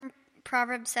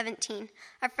Proverbs 17,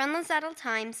 a friend lives at all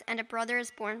times, and a brother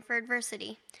is born for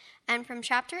adversity. And from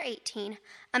chapter 18,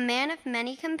 a man of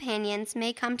many companions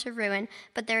may come to ruin,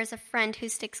 but there is a friend who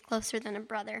sticks closer than a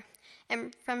brother.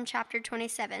 And from chapter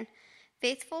 27,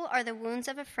 faithful are the wounds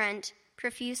of a friend,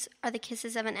 profuse are the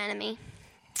kisses of an enemy.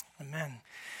 Amen.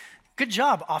 Good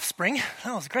job, Offspring.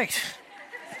 That was great.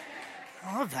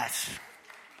 I love that.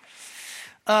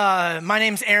 My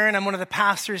name's Aaron. I'm one of the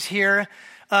pastors here.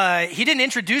 He didn't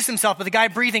introduce himself, but the guy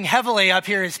breathing heavily up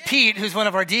here is Pete, who's one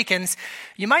of our deacons.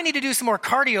 You might need to do some more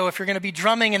cardio if you're going to be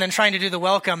drumming and then trying to do the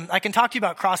welcome. I can talk to you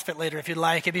about CrossFit later if you'd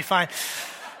like. It'd be fine.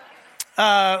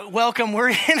 Welcome. We're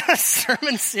in a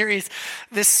sermon series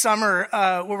this summer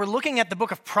where we're looking at the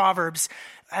book of Proverbs.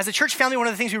 As a church family, one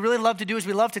of the things we really love to do is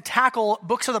we love to tackle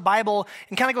books of the Bible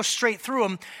and kind of go straight through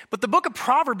them. But the book of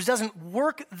Proverbs doesn't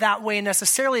work that way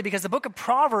necessarily, because the book of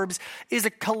Proverbs is a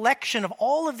collection of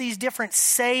all of these different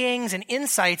sayings and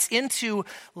insights into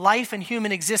life and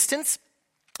human existence.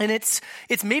 And it's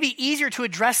maybe easier to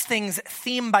address things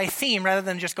theme by theme rather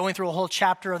than just going through a whole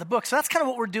chapter of the book. So that's kind of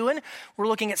what we're doing. We're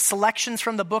looking at selections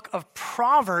from the book of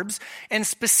Proverbs. And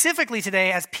specifically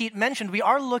today, as Pete mentioned, we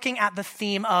are looking at the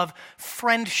theme of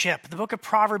friendship. The book of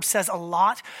Proverbs says a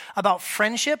lot about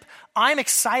friendship. I'm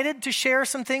excited to share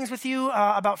some things with you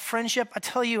about friendship. I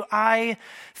tell you, I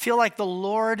feel like the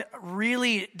Lord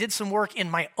really did some work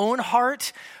in my own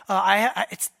heart.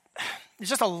 There's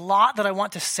just a lot that I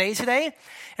want to say today.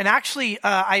 And actually,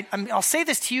 I'll say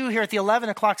this to you here at the 11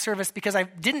 o'clock service because I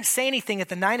didn't say anything at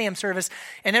the 9 a.m. service,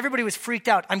 and everybody was freaked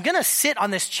out. I'm going to sit on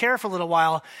this chair for a little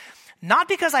while, not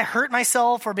because I hurt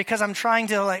myself or because I'm trying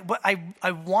to, but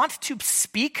I want to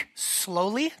speak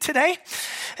slowly today.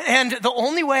 And the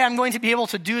only way I'm going to be able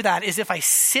to do that is if I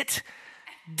sit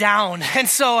down. And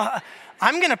so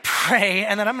I'm going to pray,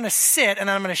 and then I'm going to sit, and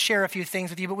then I'm going to share a few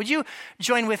things with you. But would you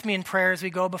join with me in prayer as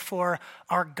we go before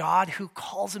our God who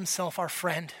calls himself our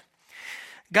friend?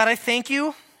 God, I thank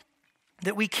you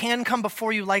that we can come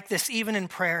before you like this, even in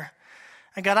prayer.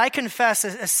 And God, I confess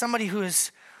as somebody who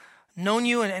has known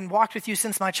you and walked with you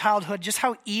since my childhood, just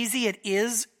how easy it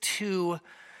is to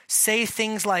say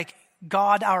things like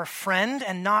God, our friend,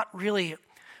 and not really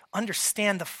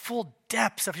understand the full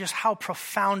depths of just how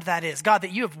profound that is. God,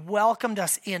 that you have welcomed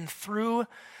us in through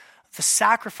the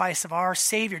sacrifice of our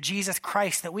Savior, Jesus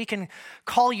Christ, that we can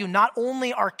call you not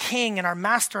only our King and our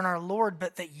Master and our Lord,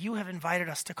 but that you have invited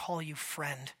us to call you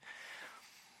friend.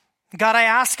 God, I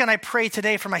ask and I pray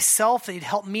today for myself that you'd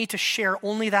help me to share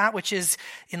only that which is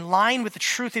in line with the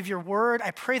truth of your word.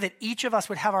 I pray that each of us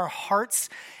would have our hearts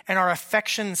and our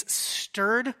affections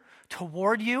stirred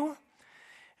toward you.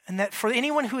 And that for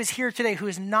anyone who is here today who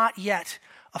is not yet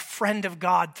a friend of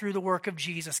God through the work of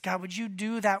Jesus, God, would you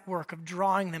do that work of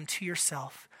drawing them to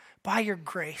yourself by your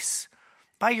grace,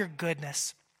 by your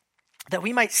goodness, that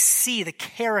we might see the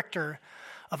character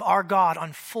of our God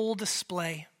on full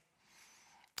display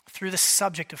through the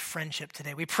subject of friendship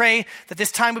today. We pray that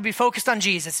this time would be focused on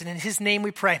Jesus, and in his name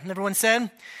we pray. And everyone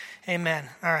said, amen.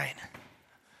 All right.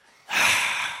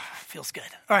 Feels good.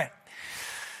 All right.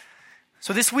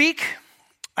 So this week,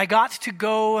 I got to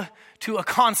go to a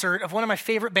concert of one of my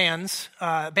favorite bands,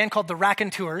 a band called the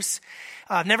Raconteurs.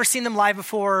 I've never seen them live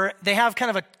before. They have kind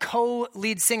of a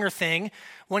co-lead singer thing.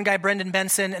 One guy, Brendan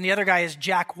Benson, and the other guy is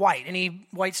Jack White. Any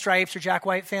White Stripes or Jack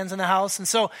White fans in the house? And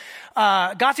so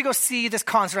got to go see this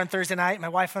concert on Thursday night. My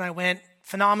wife and I went.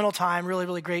 Phenomenal time, really,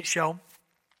 really great show.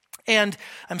 And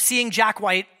I'm seeing Jack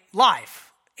White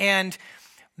live. And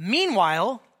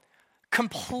meanwhile,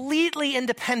 completely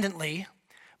independently,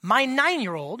 my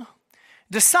 9-year-old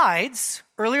decides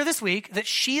earlier this week that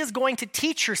she is going to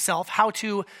teach herself how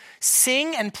to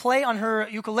sing and play on her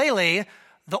ukulele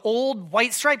the old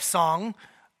White Stripes song,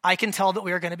 I Can Tell That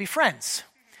We Are Going to Be Friends.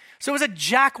 So it was a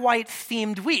Jack White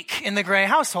themed week in the Gray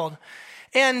household.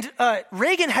 And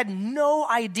Reagan had no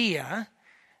idea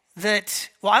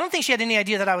I don't think she had any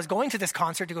idea that I was going to this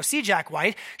concert to go see Jack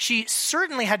White. She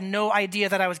certainly had no idea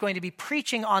that I was going to be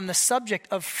preaching on the subject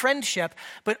of friendship,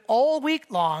 but all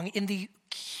week long, in the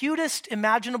cutest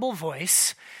imaginable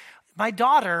voice, my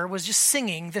daughter was just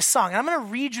singing this song. And I'm going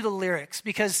to read you the lyrics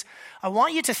because I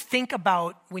want you to think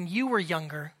about when you were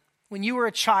younger, when you were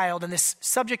a child, and this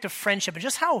subject of friendship and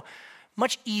just how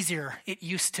much easier it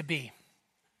used to be.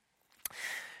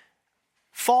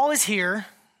 Fall is here.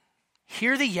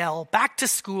 Hear the yell, back to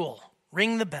school,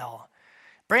 ring the bell.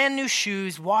 Brand new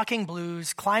shoes, walking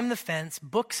blues, climb the fence,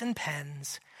 books and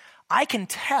pens. I can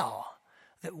tell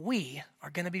that we are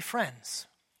going to be friends.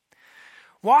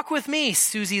 Walk with me,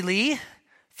 Susie Lee,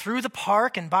 through the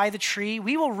park and by the tree.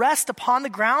 We will rest upon the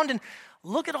ground and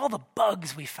look at all the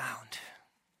bugs we found.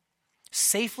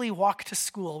 safely walk to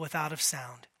school without a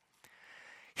sound.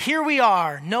 Here we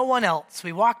are, no one else.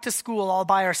 We walk to school all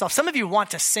by ourselves. Some of you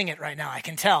want to sing it right now, I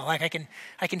can tell. Like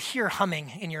I can hear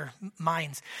humming in your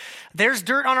minds. There's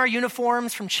dirt on our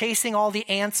uniforms from chasing all the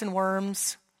ants and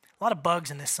worms. A lot of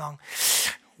bugs in this song.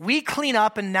 We clean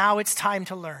up and now it's time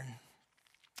to learn.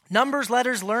 Numbers,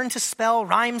 letters, learn to spell,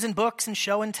 rhymes and books and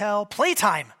show and tell.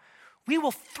 Playtime, we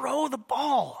will throw the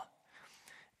ball.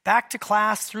 Back to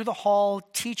class, through the hall,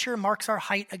 teacher marks our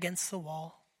height against the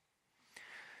wall.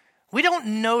 We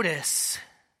don't notice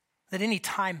that any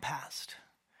time passed.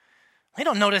 We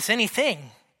don't notice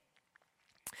anything.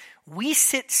 We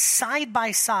sit side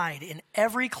by side in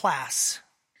every class.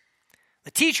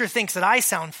 The teacher thinks that I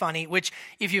sound funny, which,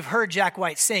 if you've heard Jack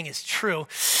White sing, is true.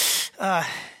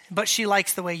 But she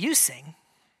likes the way you sing.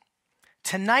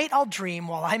 Tonight I'll dream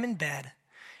while I'm in bed,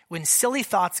 when silly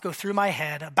thoughts go through my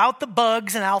head about the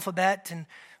bugs and alphabet. And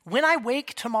when I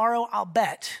wake tomorrow, I'll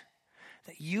bet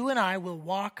that you and I will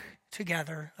walk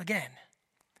together again.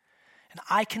 And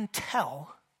I can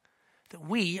tell that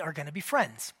we are going to be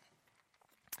friends.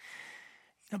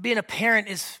 You know, being a parent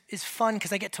is fun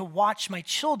because I get to watch my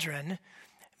children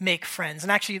make friends.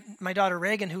 And actually, my daughter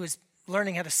Reagan, who is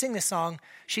learning how to sing this song,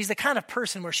 she's the kind of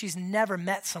person where she's never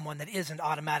met someone that isn't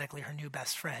automatically her new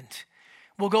best friend.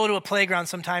 We'll go to a playground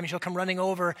sometime, she'll come running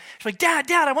over. She's like, Dad,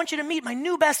 I want you to meet my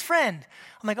new best friend.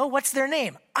 I'm like, oh, what's their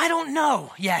name? I don't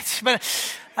know yet, but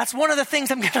that's one of the things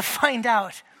I'm going to find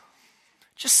out.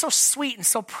 Just so sweet and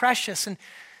so precious. And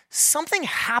something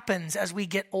happens as we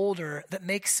get older that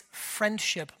makes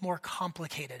friendship more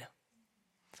complicated.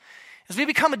 As we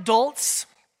become adults,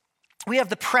 we have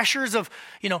the pressures of,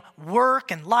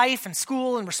 work and life and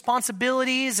school and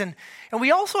responsibilities. And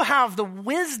we also have the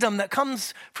wisdom that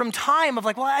comes from time of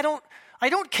like, well, I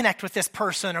don't connect with this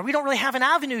person, or we don't really have an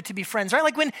avenue to be friends, right?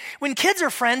 Like when kids are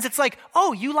friends, it's like,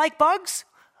 oh, you like bugs?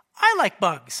 I like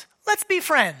bugs. Let's be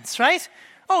friends, right?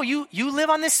 Oh, you live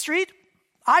on this street?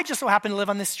 I just so happen to live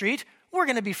on this street. We're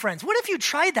going to be friends. What if you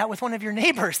tried that with one of your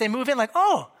neighbors? They move in like,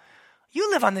 oh,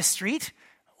 you live on this street?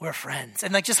 We're friends.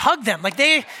 And like just hug them. Like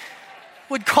they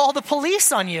would call the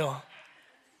police on you.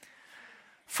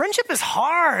 Friendship is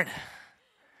hard.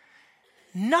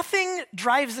 Nothing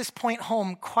drives this point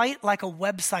home quite like a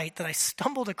website that I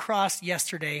stumbled across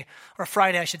yesterday, or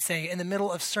Friday, I should say, in the middle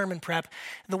of sermon prep.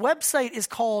 The website is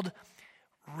called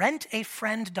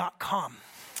rentafriend.com,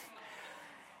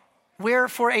 where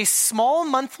for a small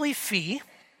monthly fee,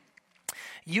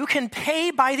 you can pay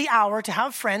by the hour to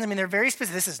have friends. I mean, they're very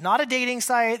specific. This is not a dating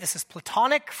site. This is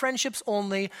platonic friendships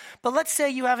only. But let's say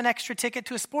you have an extra ticket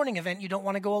to a sporting event. You don't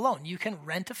want to go alone. You can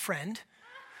rent a friend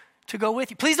to go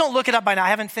with you. Please don't look it up by now. I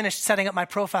haven't finished setting up my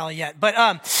profile yet. But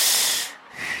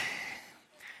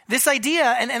this idea,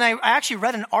 and I actually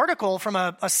read an article from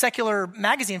a secular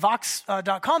magazine,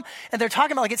 Vox.com, and they're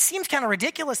talking about, like, it seems kind of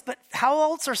ridiculous, but how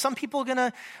else are some people going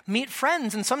to meet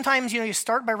friends? And sometimes, you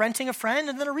start by renting a friend,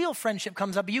 and then a real friendship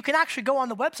comes up. But you can actually go on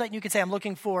the website, and you can say, I'm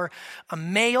looking for a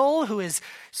male who is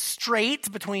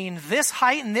straight between this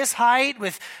height and this height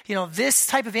with, this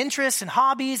type of interests and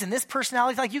hobbies and this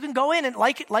personality. Like, you can go in and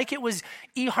like it was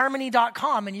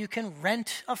eharmony.com, and you can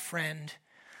rent a friend.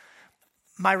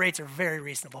 My rates are very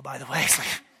reasonable, by the way. It's like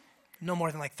no more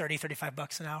than like $30,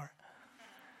 $35 an hour.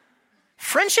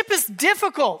 Friendship is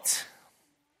difficult.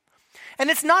 And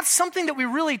it's not something that we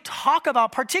really talk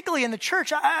about, particularly in the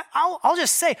church. I'll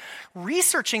just say,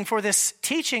 researching for this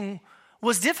teaching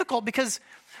was difficult because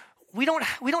we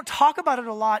don't talk about it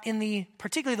a lot in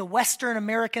particularly the Western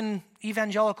American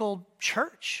evangelical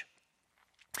church.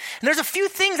 And there's a few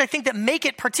things I think that make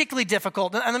it particularly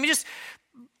difficult. And let me just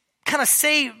kind of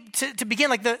say to begin,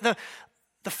 like the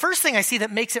first thing I see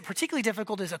that makes it particularly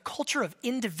difficult is a culture of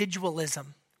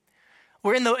individualism.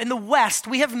 Where in the West,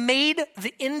 we have made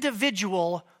the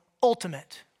individual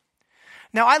ultimate.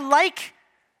 Now, I like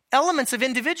elements of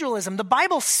individualism. The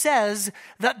Bible says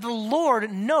that the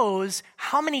Lord knows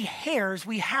how many hairs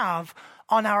we have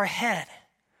on our head.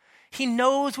 He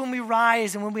knows when we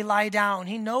rise and when we lie down.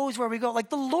 He knows where we go. Like,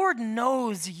 the Lord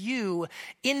knows you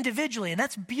individually, and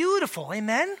that's beautiful.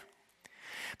 Amen?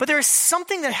 But there is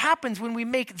something that happens when we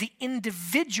make the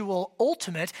individual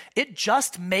ultimate. It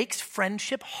just makes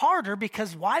friendship harder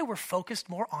because why? We're focused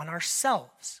more on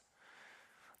ourselves.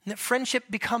 And that friendship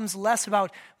becomes less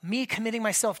about me committing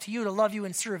myself to you to love you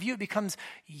and serve you. It becomes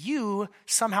you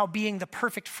somehow being the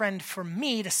perfect friend for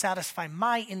me to satisfy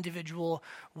my individual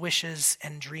wishes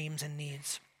and dreams and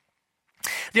needs.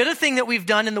 The other thing that we've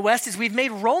done in the West is we've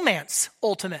made romance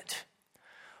ultimate.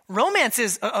 Romance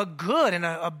is a good and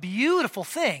a beautiful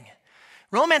thing.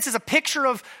 Romance is a picture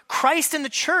of Christ in the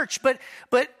church. But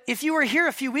if you were here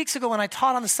a few weeks ago when I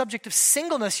taught on the subject of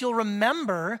singleness, you'll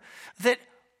remember that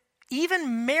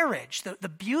even marriage, the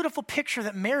beautiful picture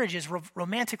that marriage is,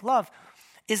 romantic love,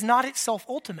 is not itself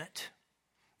ultimate.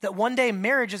 That one day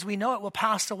marriage as we know it will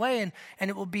pass away and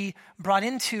it will be brought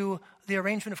into the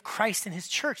arrangement of Christ and his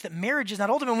church. That marriage is not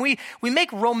ultimate. And we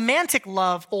make romantic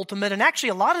love ultimate, and actually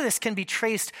a lot of this can be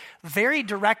traced very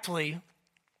directly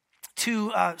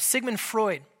to Sigmund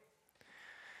Freud.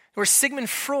 Where Sigmund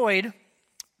Freud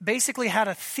basically had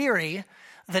a theory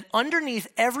that underneath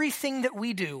everything that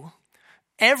we do,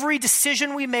 every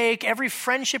decision we make, every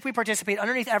friendship we participate,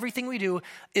 underneath everything we do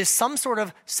is some sort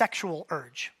of sexual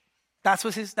urge. That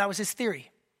was his theory.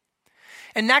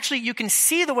 And actually, you can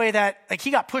see the way that, like,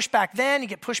 he got pushed back then, you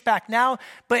get pushed back now,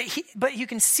 but you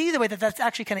can see the way that that's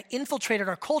actually kind of infiltrated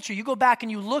our culture. You go back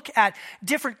and you look at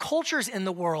different cultures in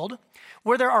the world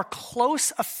where there are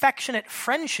close, affectionate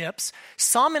friendships.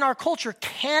 Some in our culture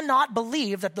cannot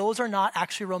believe that those are not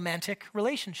actually romantic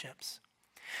relationships.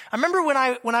 I remember when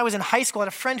I was in high school, I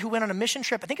had a friend who went on a mission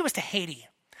trip. I think it was to Haiti.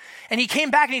 And he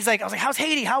came back and I was like, how's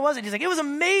Haiti? How was it? He's like, it was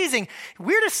amazing.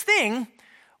 Weirdest thing,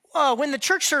 when the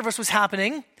church service was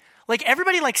happening, like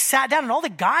everybody like sat down and all the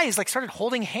guys like started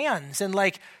holding hands and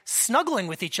like snuggling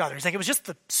with each other. It's like, it was just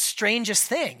the strangest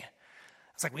thing.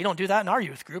 It's like, we don't do that in our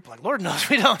youth group. Like, Lord knows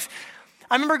we don't.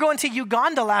 I remember going to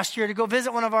Uganda last year to go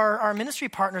visit one of our ministry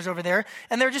partners over there.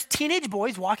 And they're just teenage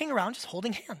boys walking around just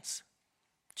holding hands.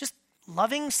 Just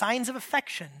loving signs of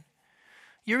affection.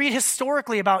 You read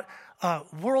historically about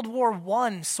World War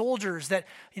I soldiers that,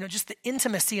 just the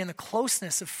intimacy and the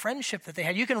closeness of friendship that they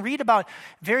had. You can read about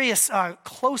various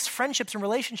close friendships and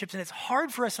relationships, and it's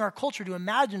hard for us in our culture to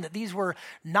imagine that these were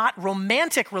not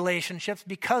romantic relationships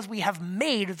because we have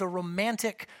made the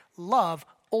romantic love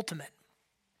ultimate.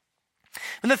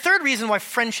 And the third reason why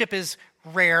friendship is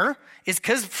rare is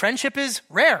because friendship is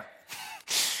rare.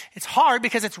 It's hard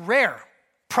because it's rare.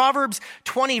 Proverbs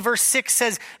 20 verse 6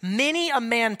 says, many a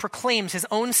man proclaims his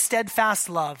own steadfast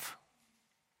love,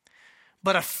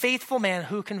 but a faithful man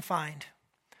who can find?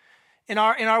 In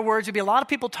our words, it'd be a lot of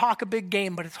people talk a big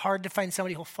game, but it's hard to find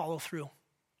somebody who'll follow through.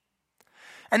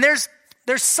 And there's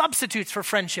substitutes for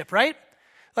friendship, right?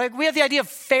 Like we have the idea of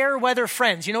fair weather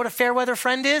friends. You know what a fair weather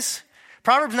friend is?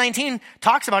 Proverbs 19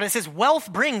 talks about it. It says,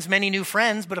 wealth brings many new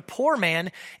friends, but a poor man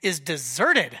is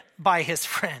deserted by his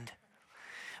friend.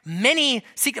 Many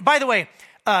seek, by the way,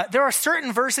 there are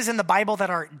certain verses in the Bible that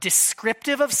are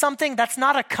descriptive of something. That's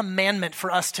not a commandment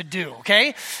for us to do,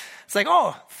 okay? It's like,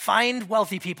 find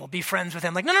wealthy people, be friends with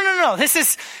them. Like, no. This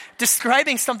is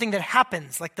describing something that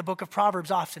happens, like the book of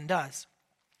Proverbs often does.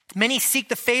 Many seek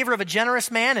the favor of a generous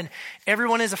man, and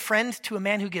everyone is a friend to a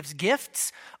man who gives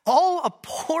gifts. All a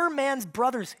poor man's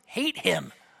brothers hate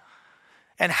him.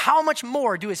 And how much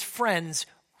more do his friends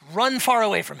run far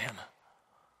away from him?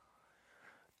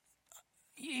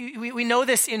 We know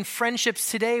this in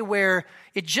friendships today where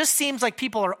it just seems like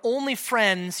people are only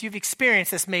friends. You've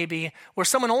experienced this maybe, where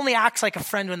someone only acts like a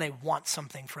friend when they want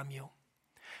something from you.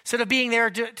 Instead of being there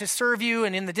to serve you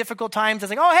and in the difficult times, it's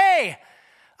like, hey,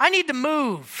 I need to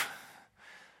move.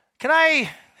 Can I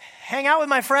hang out with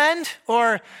my friend?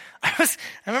 Or I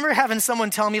remember having someone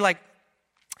tell me like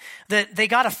that they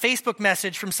got a Facebook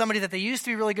message from somebody that they used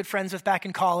to be really good friends with back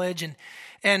in college.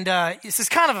 And this is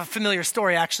kind of a familiar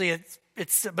story, actually.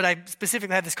 But I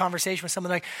specifically had this conversation with someone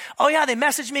like, they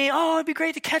messaged me. It'd be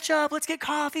great to catch up. Let's get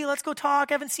coffee. Let's go talk.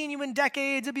 I haven't seen you in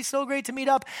decades. It'd be so great to meet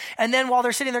up. And then while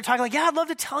they're sitting there talking like, I'd love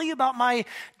to tell you about my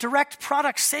direct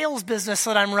product sales business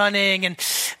that I'm running. And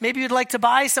maybe you'd like to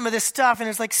buy some of this stuff. And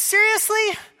it's like,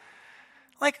 seriously?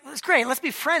 Like, it's great. Let's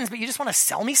be friends, but you just want to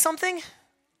sell me something?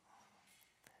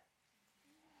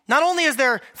 Not only is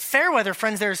there fair weather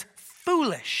friends, there's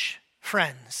foolish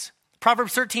friends.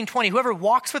 Proverbs 13:20, whoever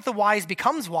walks with the wise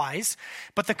becomes wise,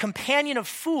 but the companion of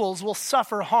fools will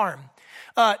suffer harm.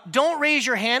 Don't raise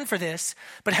your hand for this,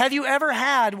 but have you ever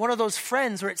had one of those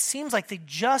friends where it seems like they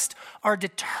just are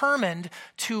determined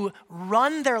to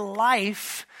run their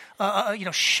life,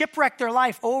 shipwreck their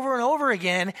life over and over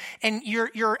again, and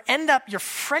your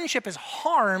friendship is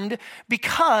harmed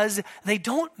because they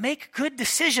don't make good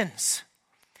decisions.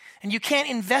 And you can't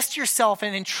invest yourself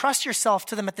and entrust yourself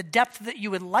to them at the depth that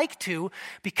you would like to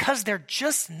because they're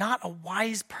just not a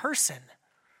wise person.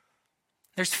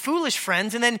 There's foolish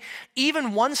friends, and then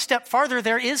even one step farther,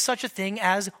 there is such a thing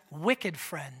as wicked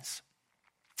friends.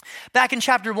 Back in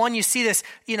chapter 1, you see this,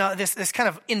 this kind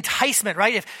of enticement,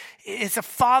 right? If it's a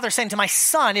father saying to my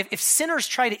son, if sinners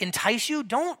try to entice you,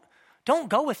 don't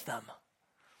go with them.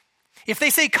 If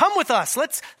they say, come with us,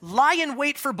 let's lie in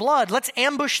wait for blood. Let's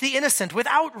ambush the innocent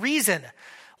without reason.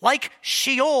 Like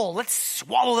Sheol, let's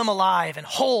swallow them alive, and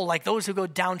whole like those who go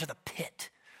down to the pit.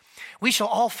 We shall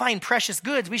all find precious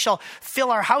goods. We shall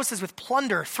fill our houses with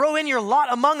plunder. Throw in your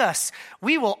lot among us.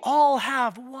 We will all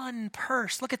have one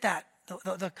purse. Look at that,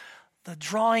 the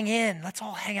drawing in. Let's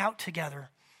all hang out together.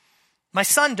 My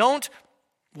son, don't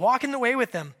walk in the way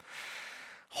with them.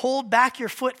 Hold back your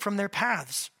foot from their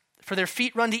paths, for their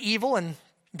feet run to evil and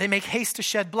they make haste to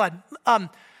shed blood.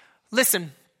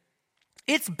 Listen,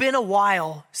 it's been a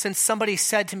while since somebody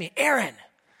said to me, Aaron,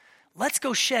 let's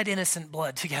go shed innocent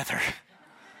blood together.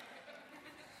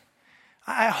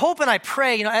 I hope and I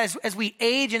pray, as we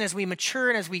age and as we mature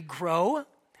and as we grow,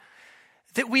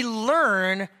 that we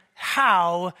learn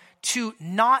how to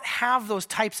not have those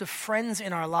types of friends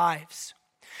in our lives.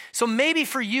 So maybe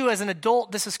for you as an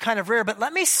adult, this is kind of rare, but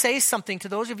let me say something to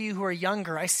those of you who are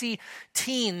younger. I see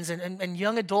teens and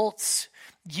young adults,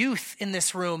 youth in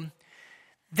this room.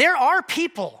 There are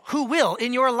people who will,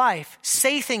 in your life,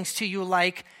 say things to you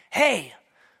like, hey,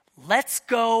 let's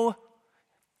go,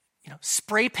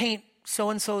 spray paint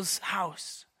so-and-so's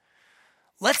house.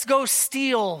 Let's go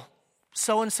steal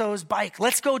so-and-so's bike.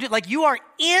 Let's go do, you are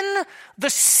in the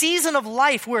season of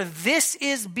life where this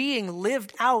is being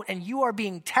lived out and you are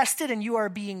being tested and you are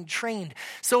being trained.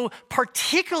 So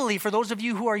particularly for those of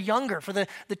you who are younger, for the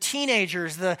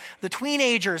teenagers, the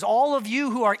tweenagers, all of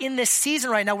you who are in this season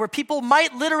right now where people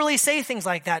might literally say things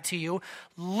like that to you,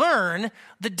 learn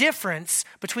the difference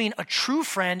between a true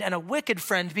friend and a wicked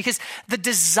friend, because the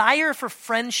desire for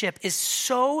friendship is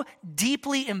so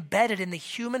deeply embedded in the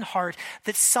human heart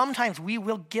that sometimes we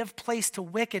will give place to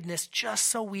wickedness just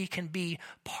so we can be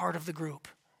part of the group.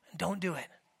 Don't do it.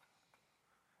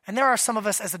 And there are some of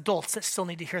us as adults that still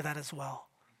need to hear that as well.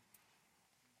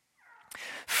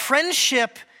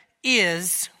 Friendship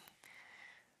is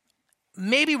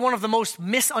maybe one of the most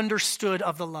misunderstood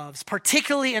of the loves,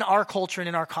 particularly in our culture and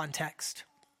in our context.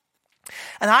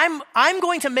 And I'm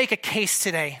going to make a case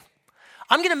today.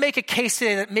 I'm going to make a case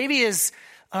today that maybe is,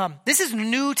 this is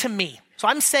new to me. So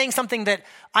I'm saying something that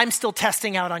I'm still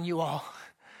testing out on you all.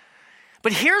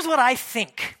 But here's what I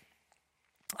think.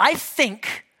 I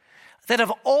think that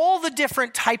of all the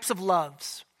different types of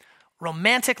loves,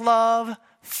 romantic love,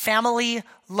 family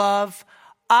love,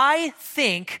 I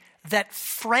think that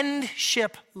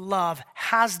friendship love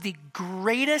has the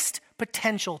greatest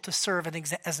potential to serve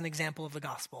as an example of the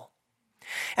gospel.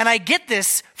 And I get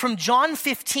this from John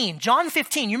 15. John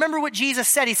 15, you remember what Jesus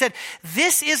said? He said,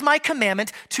 this is my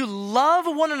commandment, to love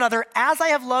one another as I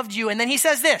have loved you. And then he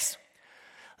says this,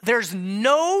 there's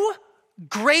no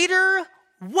greater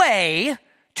way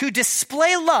to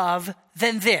display love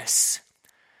than this,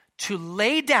 to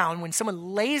lay down, when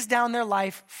someone lays down their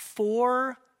life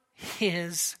for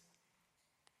his.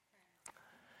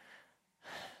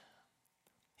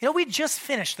 We just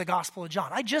finished the Gospel of John.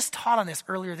 I just taught on this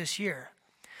earlier this year.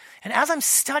 And as I'm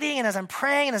studying and as I'm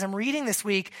praying and as I'm reading this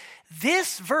week,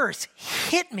 this verse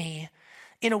hit me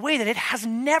in a way that it has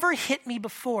never hit me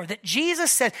before. That Jesus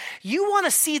said, you want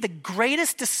to see the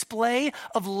greatest display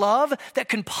of love that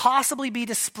can possibly be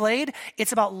displayed?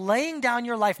 It's about laying down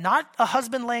your life, not a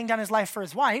husband laying down his life for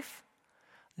his wife,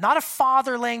 not a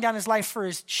father laying down his life for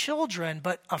his children,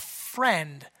 but a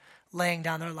friend laying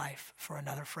down their life for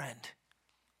another friend.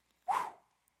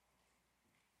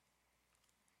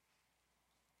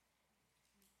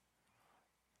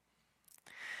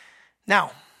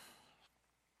 Now,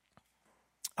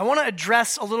 I want to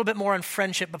address a little bit more on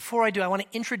friendship. Before I do, I want to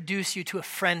introduce you to a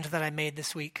friend that I made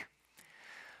this week.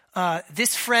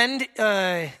 This friend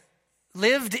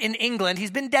lived in England.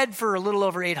 He's been dead for a little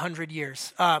over 800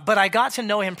 years, but I got to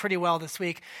know him pretty well this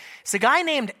week. It's a guy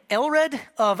named Aelred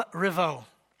of Rievaulx.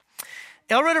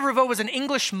 Aelred of Rievaulx was an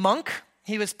English monk.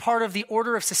 He was part of the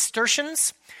Order of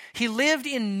Cistercians. He lived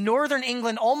in northern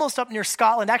England, almost up near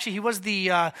Scotland. Actually, he was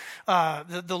the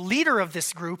leader of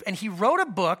this group, and he wrote a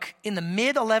book in the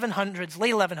mid-1100s,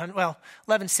 late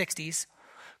 1160s,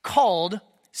 called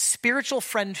Spiritual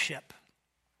Friendship.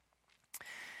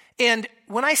 And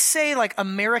when I say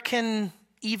American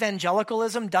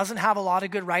evangelicalism doesn't have a lot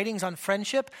of good writings on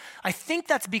friendship, I think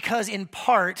that's because in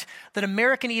part that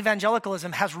American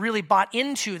evangelicalism has really bought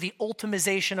into the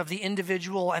ultimization of the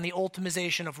individual and the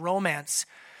ultimization of romance.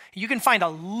 You can find a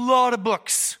lot of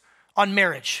books on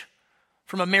marriage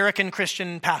from American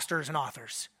Christian pastors and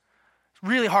authors. It's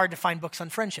really hard to find books on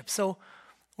friendship. So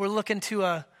we're looking to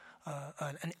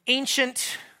an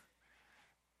ancient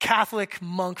Catholic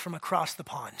monk from across the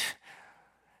pond.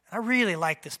 I really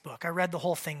like this book. I read the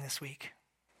whole thing this week.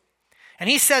 And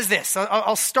he says this.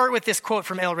 I'll start with this quote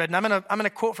from Aelred, and I'm going to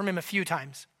quote from him a few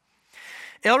times.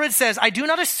 Aelred says, I do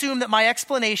not assume that my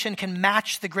explanation can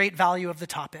match the great value of the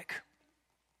topic.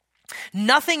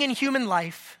 Nothing in human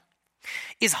life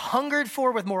is hungered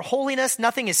for with more holiness.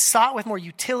 Nothing is sought with more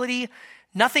utility.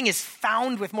 Nothing is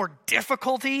found with more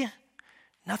difficulty.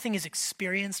 Nothing is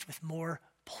experienced with more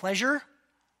pleasure.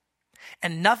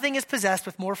 And nothing is possessed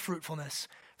with more fruitfulness.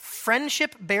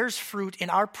 Friendship bears fruit in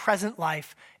our present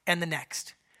life and the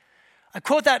next. I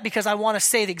quote that because I want to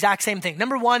say the exact same thing.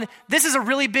 Number one, this is a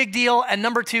really big deal. And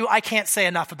number two, I can't say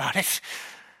enough about it.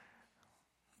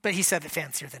 But he said it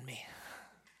fancier than me.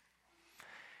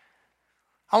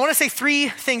 I want to say three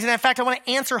things, and in fact, I want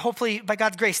to answer, hopefully, by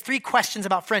God's grace, three questions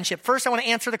about friendship. First, I want to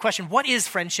answer the question, what is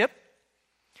friendship?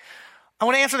 I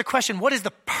want to answer the question, what is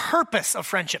the purpose of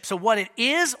friendship? So what it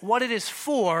is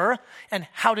for, and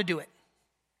how to do it.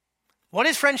 What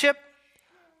is friendship?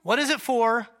 What is it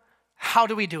for? How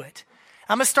do we do it?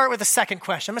 I'm going to start with the second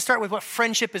question. I'm going to start with what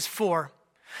friendship is for.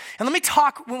 And when we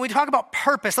talk about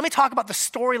purpose, let me talk about the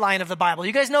storyline of the Bible.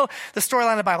 You guys know the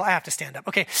storyline of the Bible. I have to stand up.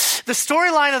 Okay. The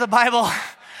storyline of the Bible,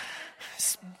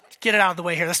 get it out of the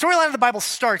way here. The storyline of the Bible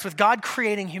starts with God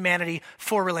creating humanity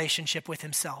for relationship with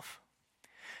himself.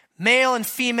 Male and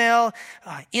female,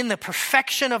 in the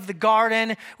perfection of the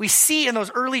garden. We see in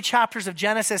those early chapters of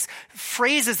Genesis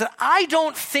phrases that I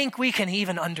don't think we can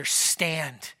even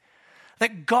understand.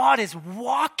 That God is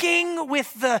walking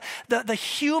with the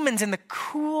humans in the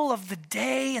cool of the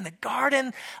day in the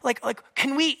garden. Like,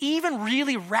 can we even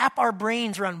really wrap our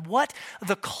brains around what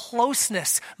the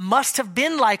closeness must have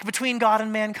been like between God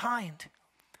and mankind?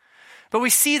 But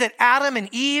we see that Adam and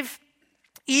Eve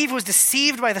was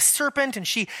deceived by the serpent, and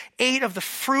she ate of the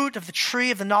fruit of the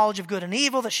tree of the knowledge of good and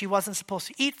evil that she wasn't supposed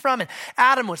to eat from. And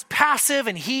Adam was passive,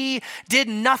 and he did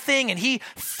nothing, and he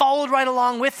followed right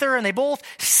along with her, and they both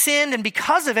sinned. And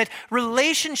because of it,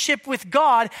 relationship with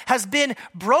God has been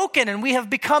broken, and we have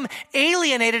become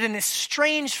alienated and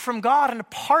estranged from God and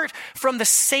apart from the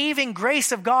saving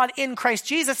grace of God in Christ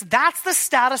Jesus. That's the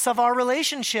status of our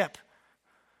relationship.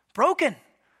 Broken,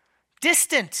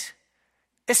 distant,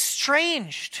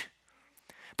 estranged.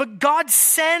 But God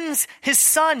sends his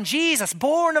son, Jesus,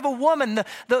 born of a woman,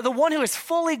 the one who is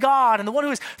fully God and the one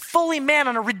who is fully man,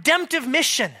 on a redemptive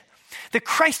mission. That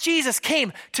Christ Jesus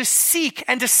came to seek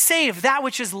and to save that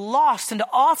which is lost and to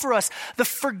offer us the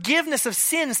forgiveness of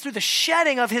sins through the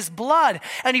shedding of his blood.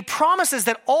 And he promises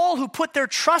that all who put their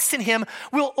trust in him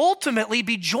will ultimately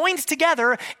be joined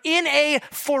together in a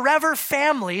forever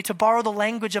family, to borrow the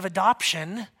language of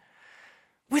adoption,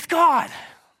 with God.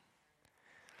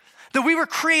 That we were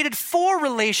created for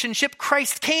relationship.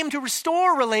 Christ came to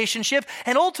restore relationship,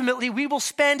 and ultimately we will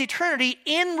spend eternity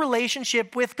in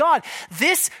relationship with God.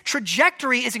 This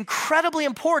trajectory is incredibly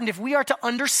important if we are to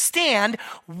understand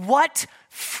what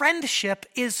friendship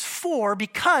is for,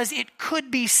 because it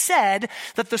could be said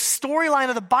that the storyline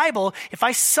of the Bible, if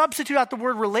I substitute out the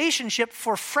word relationship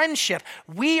for friendship,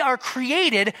 we are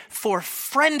created for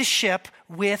friendship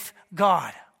with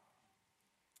God.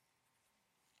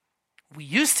 We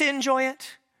used to enjoy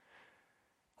it.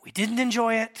 We didn't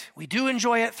enjoy it. We do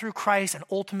enjoy it through Christ, and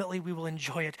ultimately we will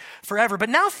enjoy it forever. But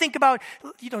now think about,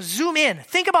 zoom in.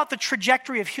 Think about the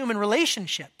trajectory of human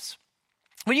relationships.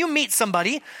 When you meet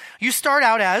somebody, you start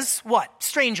out as what?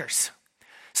 Strangers.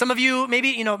 Some of you, maybe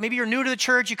you're new to the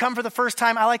church, you come for the first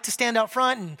time. I like to stand out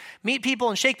front and meet people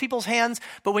and shake people's hands.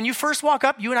 But when you first walk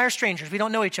up, you and I are strangers. We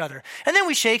don't know each other. And then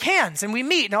we shake hands and we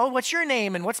meet. What's your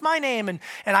name? And what's my name? And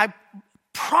I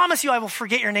promise you I will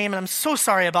forget your name, and I'm so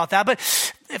sorry about that. But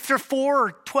if there are 4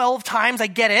 or 12 times, I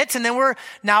get it. And then we're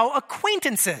now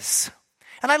acquaintances.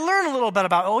 And I learn a little bit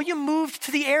about, you moved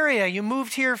to the area. You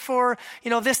moved here for,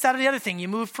 this, that, or the other thing. You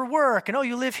moved for work. And,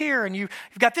 you live here. And you've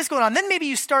got this going on. Then maybe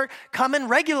you start coming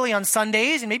regularly on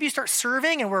Sundays. And maybe you start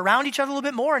serving. And we're around each other a little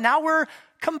bit more. And now we're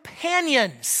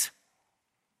companions.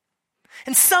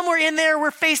 And somewhere in there,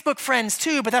 we're Facebook friends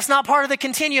too, but that's not part of the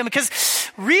continuum, because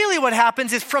really what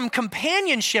happens is from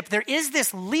companionship, there is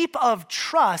this leap of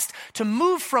trust to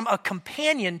move from a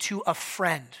companion to a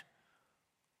friend.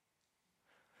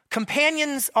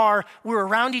 Companions we're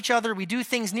around each other, we do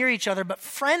things near each other, but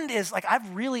friend is like,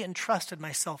 I've really entrusted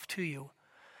myself to you.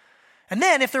 And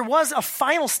then if there was a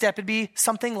final step, it'd be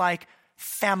something like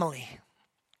family.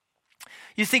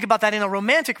 You think about that in a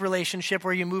romantic relationship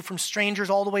where you move from strangers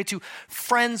all the way to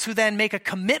friends who then make a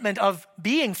commitment of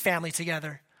being family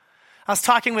together. I was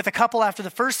talking with a couple after the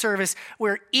first service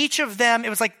where each of them, it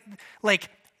was like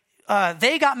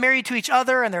they got married to each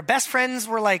other and their best friends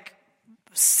were like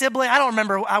sibling. I don't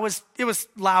remember. It was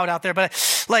loud out there, but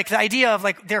like the idea of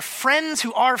like they're friends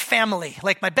who are family.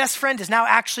 Like my best friend is now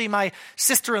actually my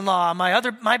sister-in-law.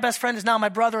 My best friend is now my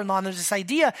brother-in-law. And there's this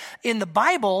idea in the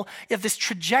Bible of this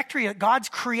trajectory that God's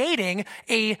creating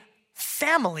a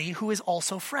family who is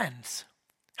also friends.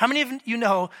 How many of you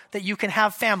know that you can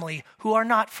have family who are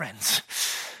not friends?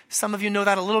 Some of you know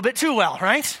that a little bit too well,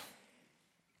 right?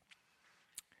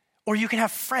 Or you can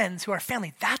have friends who are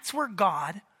family. That's where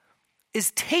God is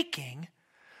taking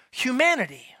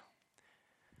humanity.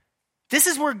 This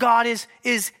is where God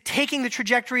is taking the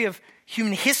trajectory of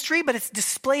human history, but it's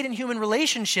displayed in human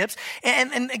relationships.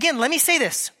 And again, let me say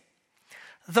this.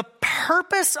 The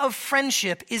purpose of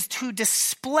friendship is to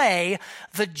display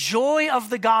the joy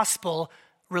of the gospel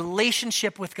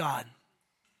relationship with God.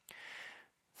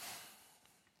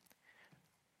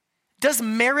 Does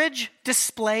marriage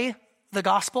display the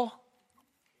gospel?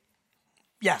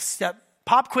 Yes.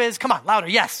 Pop quiz, come on, louder,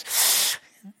 yes.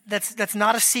 That's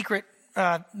not a secret.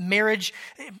 Marriage,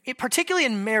 particularly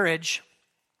in marriage,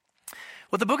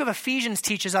 what the book of Ephesians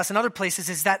teaches us in other places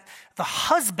is that the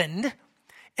husband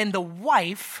and the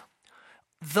wife,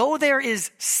 though there is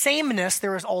sameness,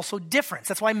 there is also difference.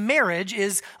 That's why marriage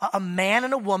is a man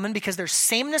and a woman, because there's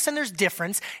sameness and there's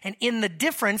difference. And in the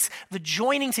difference, the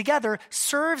joining together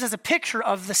serves as a picture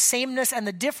of the sameness and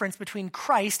the difference between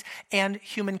Christ and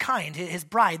humankind, his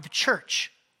bride, the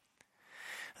church.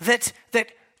 That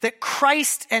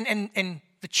Christ and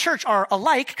the church are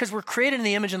alike because we're created in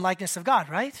the image and likeness of God,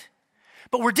 right?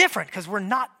 But we're different because we're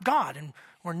not God and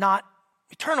we're not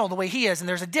eternal the way he is, and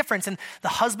there's a difference. And the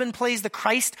husband plays the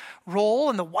Christ role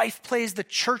and the wife plays the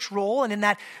church role, and in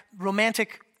that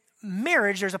romantic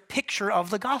marriage, there's a picture of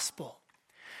the gospel.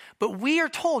 But we are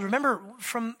told, remember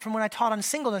from when I taught on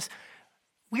singleness,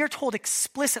 we are told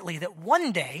explicitly that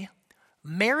one day,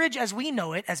 marriage as we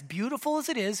know it, as beautiful as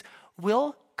it is,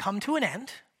 will come to an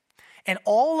end, and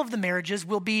all of the marriages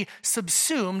will be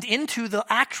subsumed into the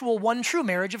actual one true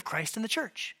marriage of Christ and the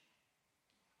church.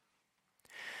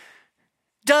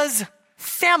 Does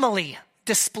family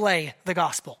display the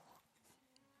gospel?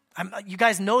 You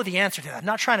guys know the answer to that. I'm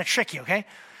not trying to trick you, okay?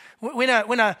 When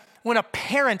a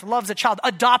parent loves a child,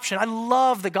 adoption, I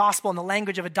love the gospel and the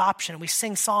language of adoption. We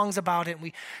sing songs about it and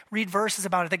we read verses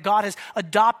about it, that God has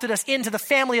adopted us into the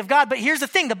family of God. But here's the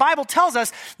thing, the Bible tells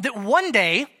us that one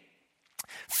day,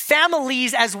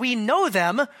 families as we know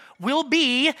them will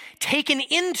be taken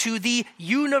into the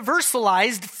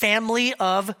universalized family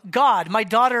of God. My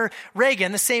daughter,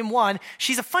 Reagan, the same one,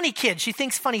 she's a funny kid. She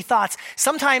thinks funny thoughts.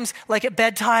 Sometimes, like at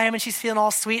bedtime, and she's feeling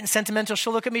all sweet and sentimental,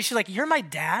 she'll look at me, she's like, "You're my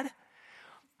dad,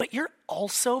 but you're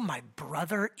also my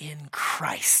brother in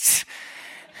Christ."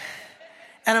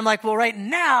 And I'm like, "Well, right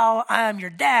now, I'm your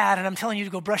dad, and I'm telling you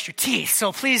to go brush your teeth,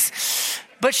 so please..."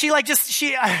 But she's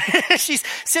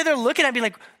sitting there looking at me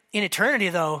like, in eternity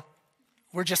though,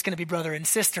 we're just going to be brother and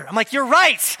sister. I'm like, "You're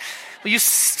right. Will you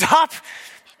stop?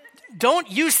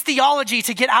 Don't use theology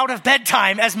to get out of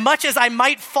bedtime, as much as I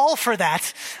might fall for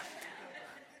that."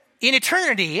 In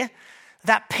eternity,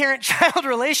 that parent-child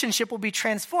relationship will be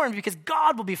transformed because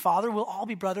God will be Father. We'll all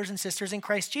be brothers and sisters in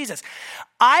Christ Jesus.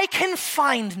 I can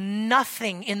find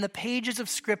nothing in the pages of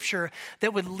Scripture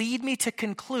that would lead me to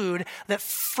conclude that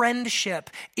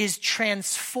friendship is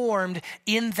transformed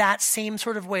in that same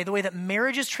sort of way. The way that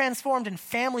marriage is transformed and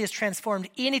family is transformed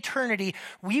in eternity,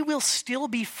 we will still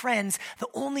be friends. The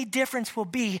only difference will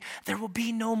be there will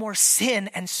be no more sin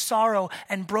and sorrow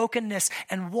and brokenness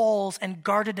and walls and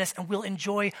guardedness, and we'll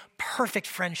enjoy perfect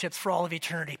friendships for all of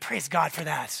eternity. Praise God for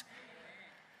that.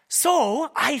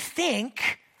 So I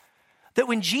think that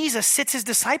when Jesus sits his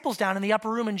disciples down in the upper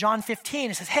room in John 15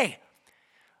 and says, "Hey,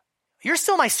 you're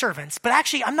still my servants, but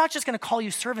actually I'm not just going to call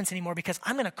you servants anymore, because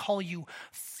I'm going to call you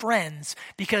friends,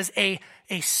 because a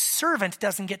servant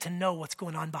doesn't get to know what's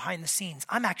going on behind the scenes.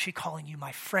 I'm actually calling you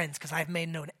my friends because I've made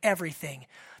known everything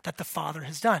that the Father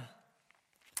has done."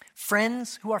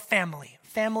 Friends who are family,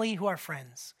 family who are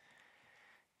friends.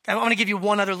 I want to give you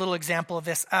one other little example of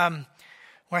this.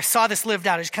 Where I saw this lived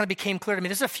out, it just kind of became clear to me.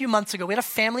 This is a few months ago. We had a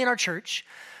family in our church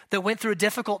that went through a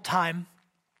difficult time.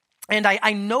 And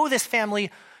I know this family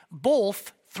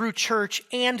both through church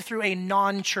and through a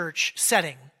non-church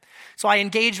setting. So I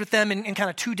engaged with them in kind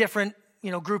of two different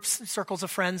groups, circles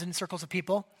of friends and circles of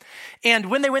people. And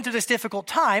when they went through this difficult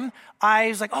time, I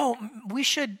was like, "Oh, we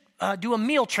should do a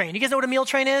meal train." You guys know what a meal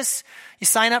train is? You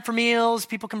sign up for meals,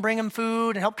 people can bring them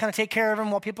food and help kind of take care of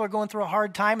them while people are going through a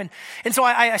hard time. And so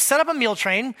I set up a meal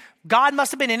train. God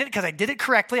must have been in it because I did it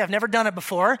correctly. I've never done it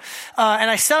before. And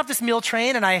I set up this meal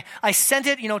train and I sent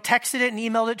it, texted it and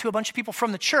emailed it to a bunch of people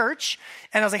from the church.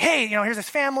 And I was like, "Hey, here's this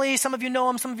family. Some of you know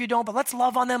them, some of you don't, but let's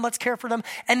love on them. Let's care for them."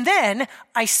 And then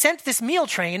I sent this meal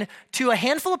train to a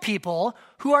handful of people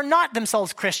who are not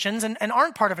themselves Christians and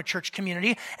aren't part of a church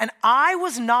community. And I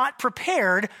was not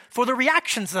prepared for the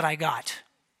reactions that I got.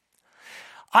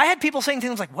 I had people saying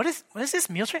things like, what is this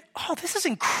meal train? Oh, this is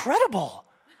incredible.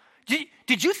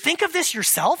 Did you think of this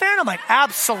yourself, Aaron? I'm like,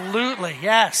 absolutely,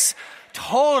 yes.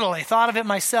 Totally thought of it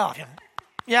myself.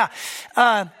 Yeah.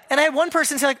 And I had one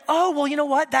person say like, oh, well, you know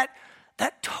what? That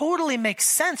totally makes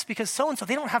sense because so-and-so,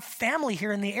 they don't have family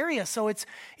here in the area. So it's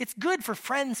good for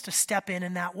friends to step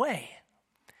in that way.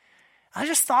 I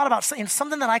just thought about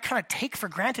something that I kind of take for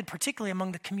granted, particularly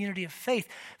among the community of faith.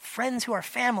 Friends who are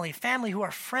family who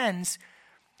are friends,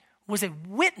 was a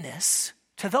witness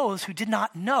to those who did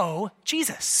not know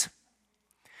Jesus.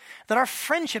 That our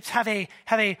friendships have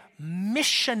a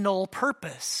missional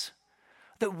purpose.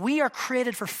 That we are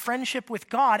created for friendship with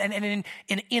God. And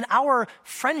in our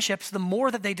friendships, the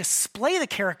more that they display the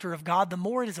character of God, the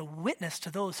more it is a witness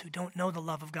to those who don't know the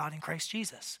love of God in Christ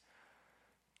Jesus.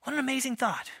 What an amazing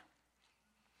thought.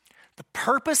 The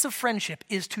purpose of friendship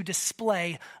is to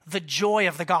display the joy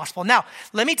of the gospel. Now,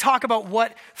 let me talk about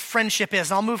what friendship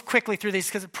is. I'll move quickly through these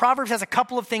because Proverbs has a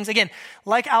couple of things. Again,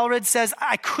 like Alred says,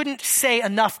 I couldn't say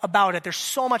enough about it. There's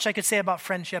so much I could say about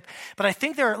friendship, but I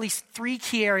think there are at least 3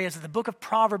 key areas that the book of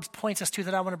Proverbs points us to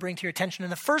that I want to bring to your attention.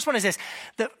 And the first one is this,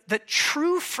 that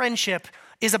true friendship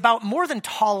is about more than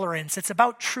tolerance. It's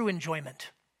about true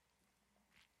enjoyment.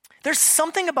 There's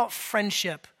something about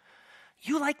friendship.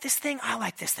 You like this thing, I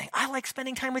like this thing. I like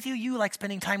spending time with you, you like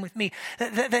spending time with me.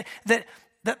 That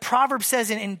Proverbs says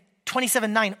in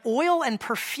 27:9, oil and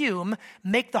perfume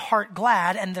make the heart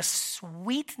glad, and the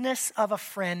sweetness of a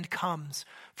friend comes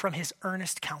from his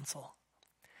earnest counsel.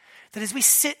 That as we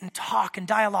sit and talk and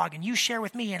dialogue, and you share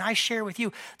with me and I share with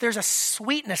you, there's a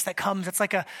sweetness that comes. It's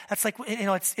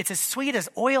as sweet as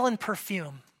oil and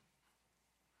perfume.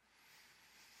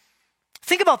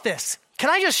 Think about this. Can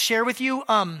I just share with you?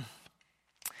 I'm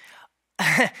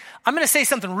going to say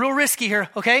something real risky here,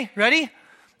 okay? Ready?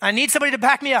 I need somebody to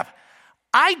back me up.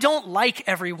 I don't like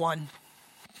everyone.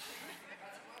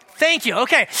 Thank you,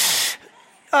 okay.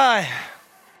 I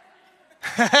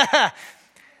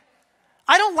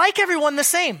don't like everyone the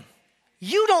same.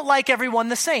 You don't like everyone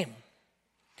the same.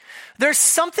 There's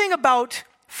something about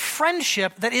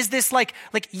friendship that is this like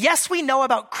yes, we know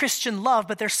about Christian love,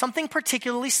 but there's something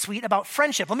particularly sweet about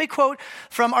friendship. Let me quote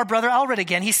from our brother Alred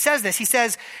again. He says this. He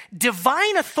says,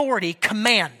 divine authority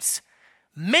commands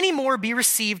many more be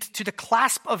received to the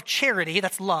clasp of charity,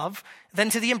 that's love, than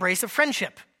to the embrace of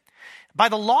friendship. By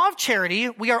the law of charity,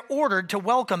 we are ordered to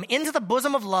welcome into the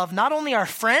bosom of love not only our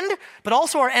friend, but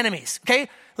also our enemies. Okay?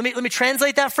 Let me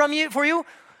translate that for you.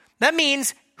 That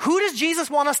means, who does Jesus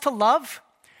want us to love?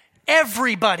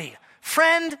 Everybody.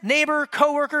 Friend, neighbor,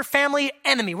 coworker, family,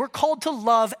 enemy. We're called to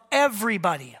love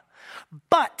everybody.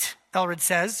 But, Alred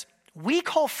says, we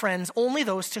call friends only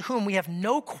those to whom we have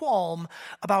no qualm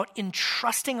about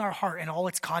entrusting our heart and all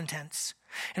its contents.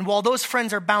 And while those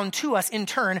friends are bound to us in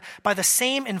turn by the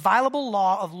same inviolable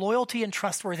law of loyalty and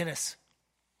trustworthiness.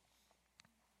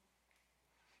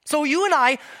 So you and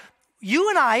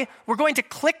I, we're going to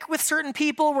click with certain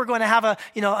people. We're going to have a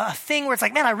thing where it's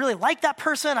like, man, I really like that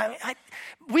person.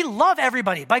 We love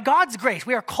everybody. By God's grace,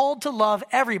 we are called to love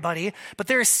everybody. But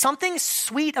there is something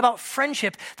sweet about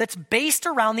friendship that's based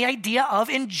around the idea of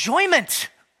enjoyment.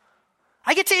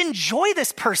 I get to enjoy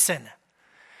this person.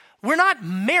 We're not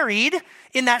married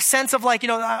in that sense of like,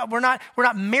 we're not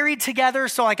married together.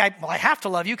 So like, I have to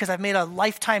love you because I've made a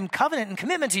lifetime covenant and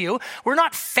commitment to you. We're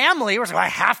not family. We're like, I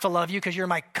have to love you because you're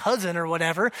my cousin or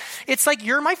whatever. It's like,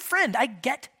 you're my friend. I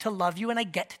get to love you and I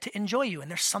get to enjoy you.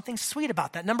 And there's something sweet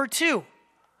about that. Number 2,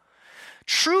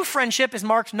 true friendship is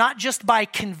marked not just by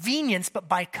convenience, but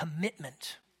by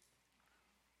commitment.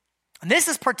 And this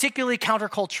is particularly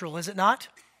countercultural, is it not?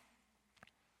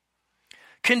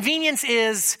 Convenience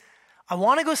is, I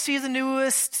want to go see the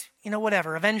newest,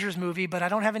 Avengers movie, but I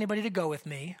don't have anybody to go with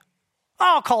me.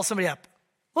 I'll call somebody up.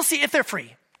 We'll see if they're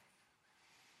free.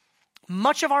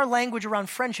 Much of our language around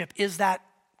friendship is that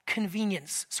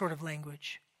convenience sort of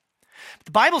language.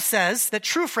 The Bible says that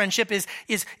true friendship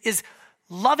is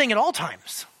loving at all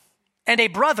times. And a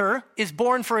brother is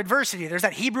born for adversity. There's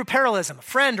that Hebrew parallelism, a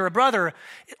friend or a brother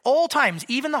at all times,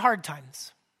 even the hard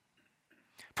times.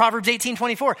 Proverbs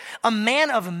 18:24, a man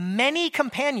of many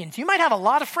companions. You might have a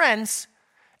lot of friends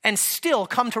and still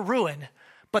come to ruin,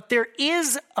 but there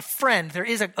is a friend, there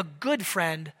is a good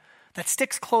friend that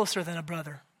sticks closer than a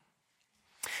brother.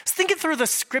 I was thinking through the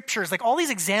scriptures, like all these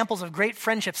examples of great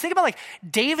friendships. Think about like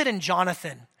David and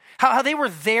Jonathan, how they were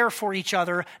there for each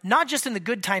other, not just in the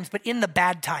good times, but in the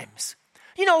bad times.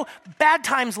 Bad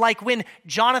times like when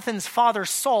Jonathan's father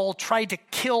Saul tried to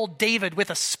kill David with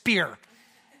a spear.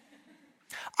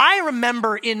 I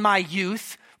remember in my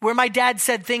youth where my dad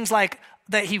said things like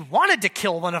that he wanted to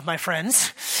kill one of my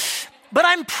friends, but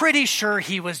I'm pretty sure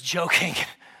he was joking.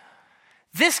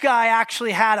 This guy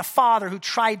actually had a father who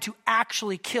tried to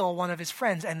actually kill one of his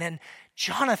friends. And then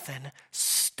Jonathan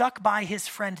stuck by his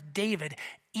friend David,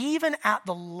 even at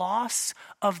the loss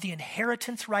of the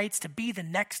inheritance rights to be the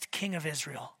next king of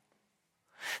Israel.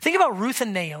 Think about Ruth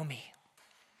and Naomi.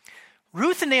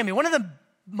 Ruth and Naomi, one of the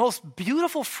most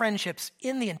beautiful friendships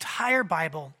in the entire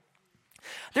Bible.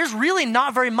 There's really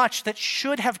not very much that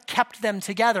should have kept them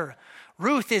together.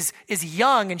 Ruth is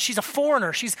young and she's a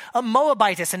foreigner. She's a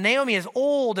Moabitess, and Naomi is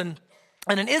old and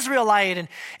an Israelite,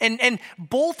 and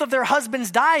both of their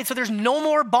husbands died, so there's no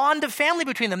more bond of family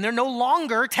between them. They're no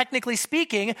longer, technically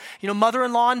speaking,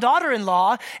 mother-in-law and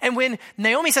daughter-in-law. And when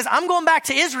Naomi says, I'm going back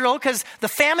to Israel because the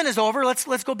famine is over,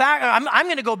 let's go back. I'm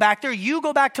going to go back there. You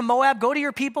go back to Moab, go to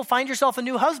your people, find yourself a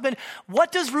new husband.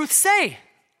 What does Ruth say?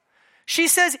 She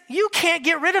says, you can't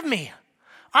get rid of me.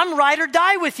 I'm ride or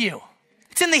die with you.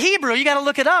 It's in the Hebrew. You got to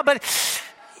look it up. But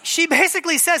she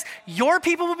basically says, your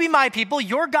people will be my people.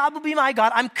 Your God will be my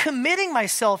God. I'm committing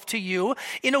myself to you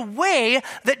in a way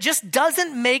that just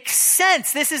doesn't make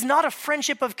sense. This is not a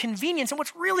friendship of convenience. And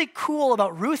what's really cool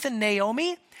about Ruth and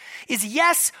Naomi is,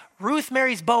 yes, Ruth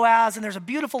marries Boaz and there's a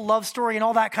beautiful love story and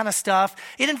all that kind of stuff.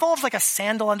 It involves like a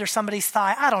sandal under somebody's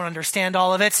thigh. I don't understand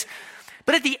all of it.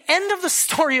 But at the end of the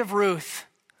story of Ruth,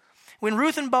 when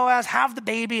Ruth and Boaz have the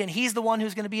baby and he's the one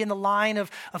who's going to be in the line of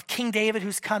King David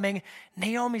who's coming,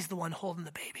 Naomi's the one holding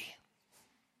the baby.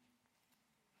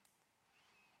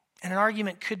 And an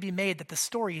argument could be made that the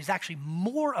story is actually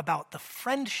more about the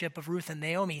friendship of Ruth and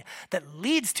Naomi that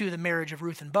leads to the marriage of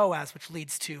Ruth and Boaz, which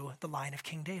leads to the line of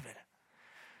King David.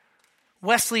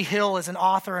 Wesley Hill is an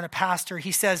author and a pastor.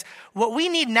 He says, what we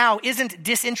need now isn't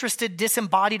disinterested,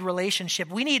 disembodied relationship.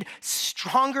 We need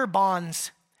stronger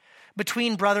bonds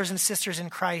between brothers and sisters in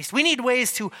Christ. We need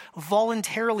ways to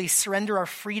voluntarily surrender our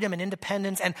freedom and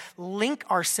independence and link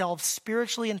ourselves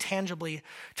spiritually and tangibly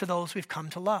to those we've come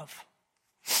to love.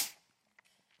 It's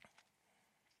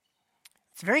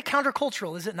very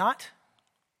countercultural, is it not?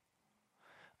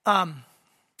 I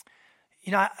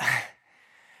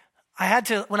had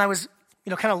to, when I was,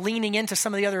 kind of leaning into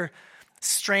some of the other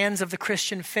strands of the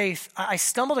Christian faith, I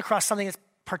stumbled across something that's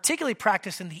particularly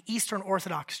practiced in the Eastern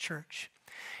Orthodox Church.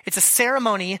 It's a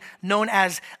ceremony known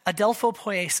as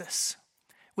adelphopoiesis,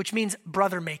 which means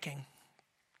brother-making.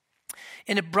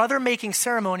 And a brother-making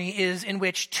ceremony is in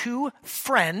which two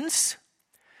friends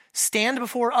stand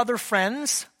before other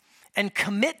friends and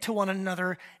commit to one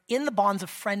another in the bonds of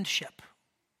friendship.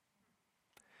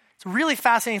 It's a really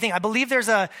fascinating thing. I believe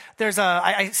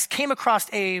I came across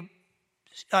in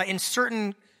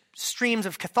certain streams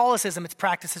of Catholicism, it's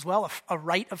practiced as well, a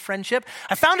rite of friendship.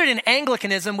 I found it in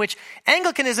Anglicanism, which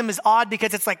Anglicanism is odd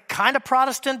because it's like kind of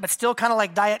Protestant, but still kind of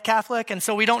like Diet Catholic, and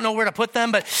so we don't know where to put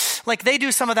them, but like they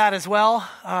do some of that as well.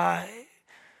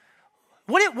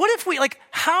 What if we,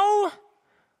 how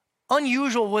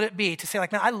unusual would it be to say,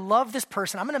 man, I love this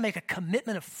person, I'm going to make a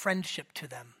commitment of friendship to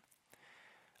them.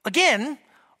 Again,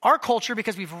 our culture,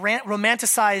 because we've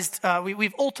romanticized,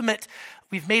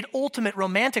 we've made ultimate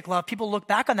romantic love. People look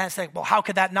back on that and say, well, how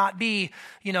could that not be,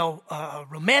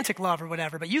 romantic love or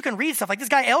whatever? But you can read stuff like this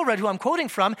guy Elred, who I'm quoting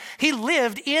from. He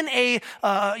lived in a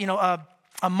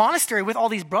monastery with all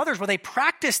these brothers where they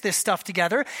practiced this stuff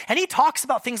together. And he talks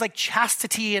about things like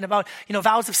chastity and about,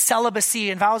 vows of celibacy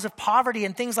and vows of poverty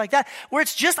and things like that, where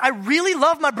it's just, I really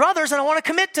love my brothers and I want to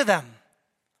commit to them.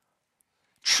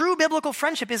 True biblical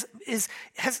friendship has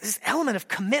this element of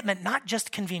commitment, not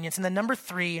just convenience. And then number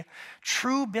 3,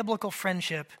 true biblical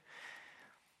friendship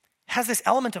has this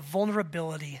element of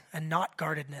vulnerability and not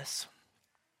guardedness.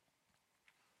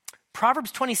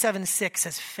 Proverbs 27:6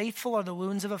 says, faithful are the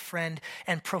wounds of a friend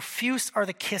and profuse are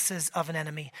the kisses of an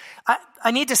enemy.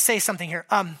 I need to say something here.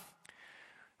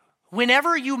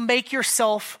 Whenever you make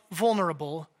yourself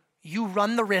vulnerable, you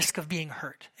run the risk of being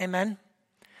hurt. Amen?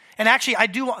 And actually, I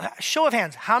do want, show of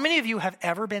hands, how many of you have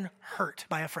ever been hurt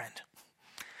by a friend?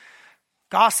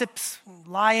 Gossips,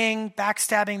 lying,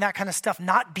 backstabbing, that kind of stuff,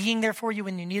 not being there for you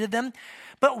when you needed them.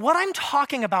 But what I'm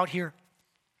talking about here,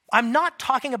 I'm not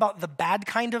talking about the bad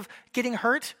kind of getting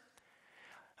hurt.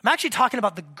 I'm actually talking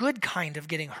about the good kind of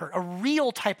getting hurt, a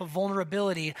real type of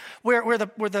vulnerability where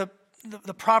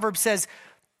the proverb says,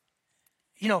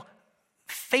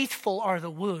 faithful are the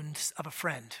wounds of a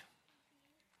friend.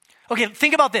 Okay,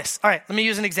 think about this. All right, let me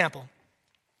use an example.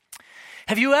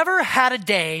 Have you ever had a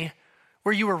day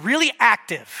where you were really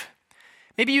active?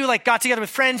 Maybe you got together with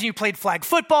friends and you played flag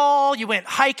football, you went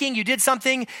hiking, you did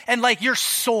something, and you're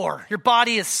sore. Your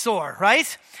body is sore,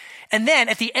 right? And then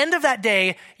at the end of that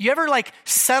day, you ever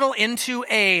settle into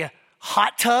a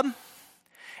hot tub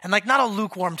And like not a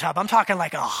lukewarm tub, I'm talking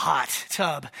like a hot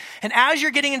tub. And as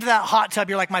you're getting into that hot tub,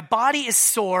 you're like, my body is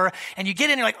sore. And you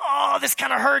get in, you're like, oh, this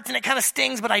kind of hurts and it kind of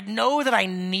stings, but I know that I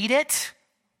need it.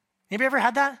 Anybody ever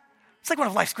had that? It's like one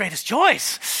of life's greatest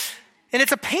joys. And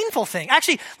it's a painful thing.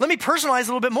 Actually, let me personalize a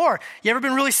little bit more. You ever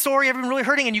been really sore, you ever been really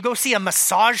hurting, and you go see a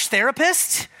massage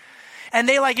therapist? And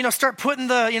they start putting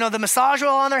the massage oil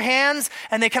on their hands,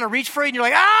 and they kind of reach for it, and you're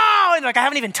like, oh, and like, I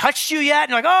haven't even touched you yet. And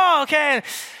you're like, oh, okay. And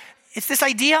it's this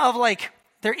idea of like,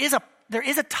 there is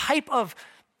a type of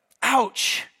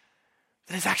ouch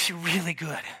that is actually really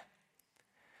good.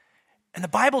 And the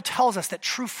Bible tells us that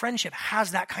true friendship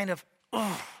has that kind of,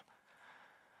 oh,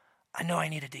 I know I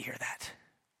needed to hear that.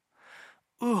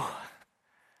 Ooh,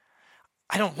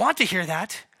 I don't want to hear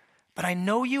that, but I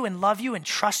know you and love you and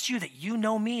trust you that you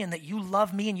know me and that you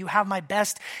love me and you have my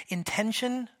best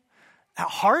intention at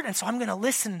heart. And so I'm going to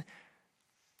listen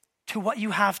to what you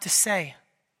have to say.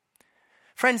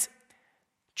 Friends,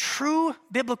 true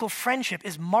biblical friendship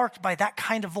is marked by that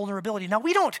kind of vulnerability. Now,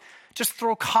 we don't just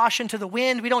throw caution to the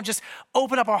wind. We don't just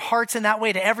open up our hearts in that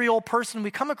way to every old person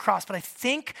we come across. But I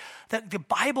think that the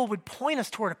Bible would point us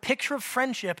toward a picture of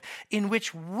friendship in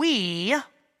which we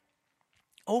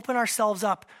open ourselves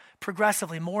up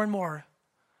progressively more and more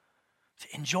to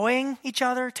enjoying each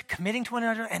other, to committing to one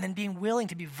another, and then being willing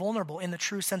to be vulnerable in the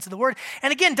true sense of the word.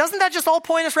 And again, doesn't that just all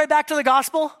point us right back to the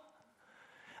gospel?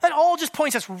 That all just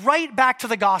points us right back to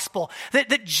the gospel.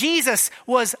 That Jesus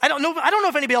was, I don't know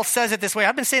if anybody else says it this way.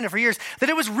 I've been saying it for years, that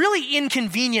it was really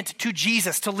inconvenient to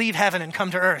Jesus to leave heaven and come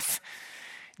to earth.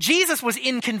 Jesus was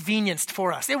inconvenienced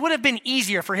for us. It would have been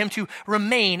easier for him to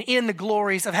remain in the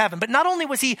glories of heaven. But not only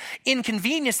was he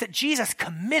inconvenienced, that Jesus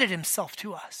committed himself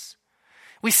to us.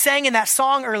 We sang in that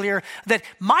song earlier that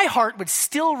my heart would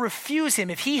still refuse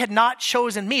him if he had not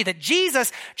chosen me, that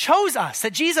Jesus chose us,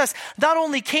 that Jesus not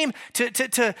only came to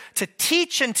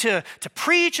teach and to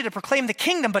preach and to proclaim the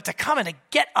kingdom, but to come and to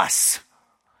get us,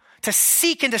 to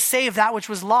seek and to save that which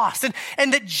was lost.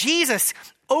 And that Jesus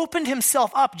opened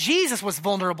himself up. Jesus was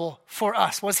vulnerable for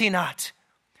us, was he not?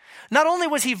 Not only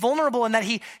was he vulnerable in that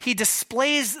he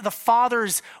displays the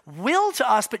Father's will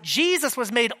to us, but Jesus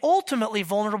was made ultimately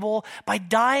vulnerable by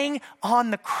dying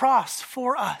on the cross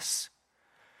for us.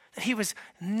 That he was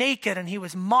naked and he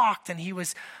was mocked and he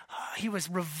was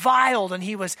reviled and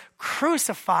he was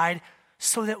crucified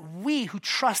so that we who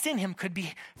trust in him could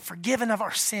be forgiven of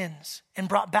our sins and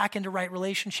brought back into right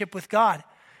relationship with God.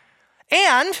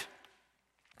 And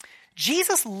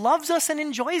Jesus loves us and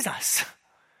enjoys us.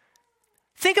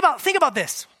 Think about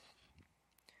this.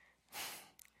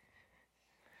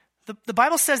 The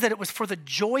Bible says that it was for the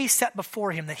joy set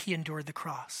before him that he endured the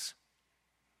cross.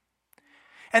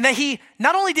 And that he,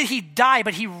 not only did he die,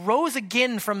 but he rose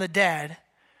again from the dead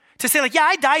to say like, yeah,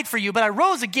 I died for you, but I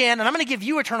rose again and I'm going to give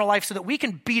you eternal life so that we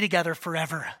can be together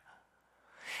forever.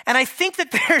 And I think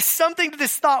that there's something to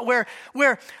this thought where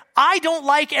I don't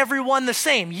like everyone the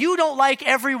same. You don't like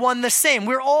everyone the same.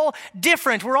 We're all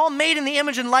different. We're all made in the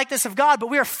image and likeness of God, but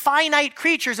we are finite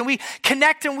creatures and we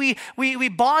connect and we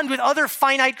bond with other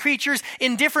finite creatures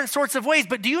in different sorts of ways.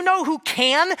 But do you know who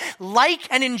can like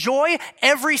and enjoy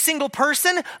every single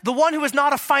person? The one who is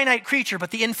not a finite creature, but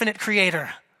the infinite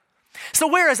creator. So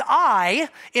whereas I,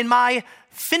 in my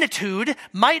finitude,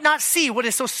 might not see what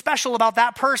is so special about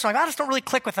that person. Like, I just don't really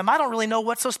click with them. I don't really know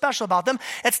what's so special about them.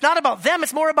 It's not about them.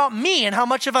 It's more about me and how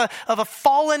much of a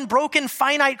fallen, broken,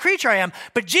 finite creature I am.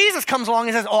 But Jesus comes along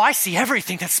and says, oh, I see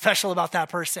everything that's special about that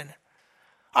person.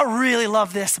 I really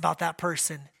love this about that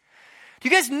person. Do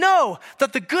you guys know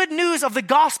that the good news of the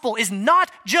gospel is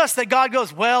not just that God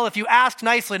goes, well, if you ask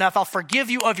nicely enough, I'll forgive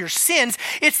you of your sins.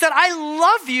 It's that I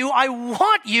love you, I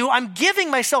want you, I'm giving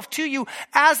myself to you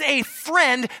as a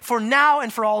friend for now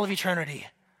and for all of eternity.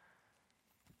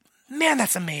 Man,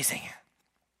 that's amazing.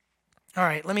 All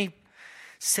right, let me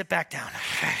sit back down.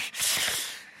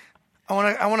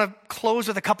 I want to close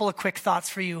with a couple of quick thoughts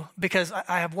for you because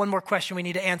I have one more question we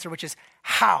need to answer, which is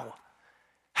how?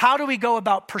 How do we go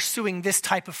about pursuing this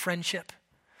type of friendship?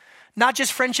 Not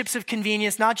just friendships of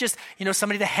convenience, not just,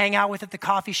 somebody to hang out with at the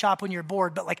coffee shop when you're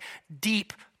bored, but like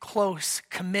deep, close,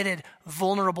 committed,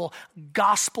 vulnerable,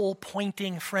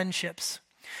 gospel-pointing friendships.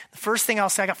 The first thing I'll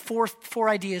say, I got four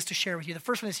ideas to share with you. The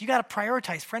first one is you got to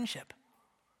prioritize friendship.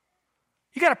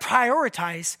 You got to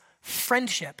prioritize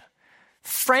friendship.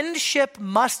 Friendship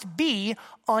must be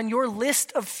on your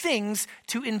list of things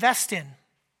to invest in.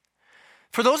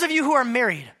 For those of you who are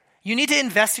married, you need to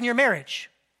invest in your marriage.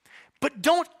 But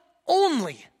don't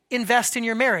only invest in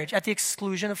your marriage at the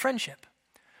exclusion of friendship.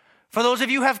 For those of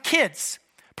you who have kids,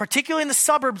 particularly in the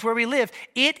suburbs where we live,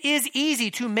 it is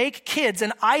easy to make kids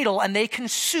an idol and they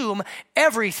consume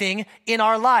everything in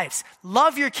our lives.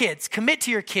 Love your kids, commit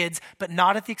to your kids, but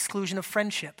not at the exclusion of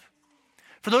friendship.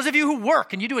 For those of you who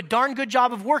work and you do a darn good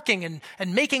job of working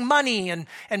and making money and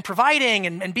providing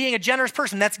and being a generous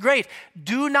person, that's great.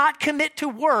 Do not commit to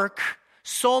work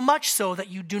so much so that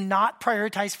you do not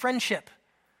prioritize friendship.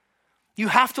 You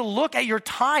have to look at your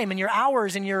time and your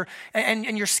hours and your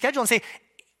schedule and say,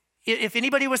 if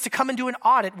anybody was to come and do an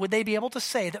audit, would they be able to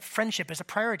say that friendship is a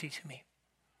priority to me?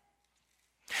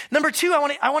 Number two,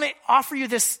 I want to offer you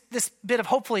this bit of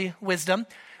hopefully wisdom.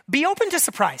 Be open to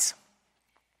surprise.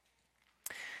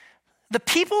 The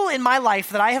people in my life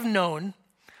that I have known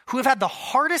who have had the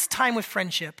hardest time with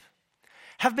friendship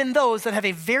have been those that have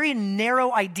a very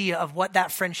narrow idea of what that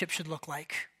friendship should look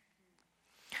like.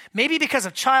 Maybe because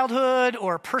of childhood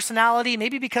or personality,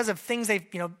 maybe because of things they've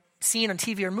seen on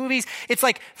TV or movies. It's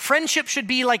like friendship should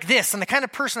be like this, and the kind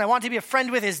of person I want to be a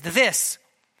friend with is this.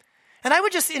 And I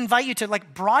would just invite you to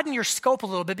broaden your scope a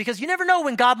little bit, because you never know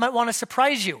when God might want to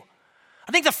surprise you.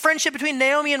 I think the friendship between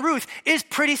Naomi and Ruth is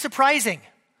pretty surprising.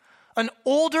 An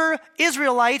older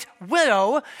Israelite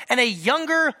widow and a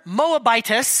younger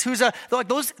Moabitess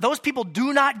those people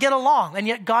do not get along, and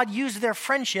yet God used their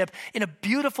friendship in a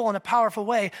beautiful and a powerful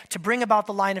way to bring about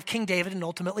the line of King David and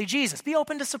ultimately Jesus. Be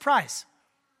open to surprise.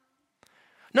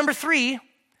 Number three,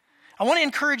 I want to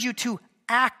encourage you to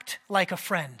act like a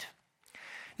friend.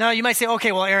 Now you might say,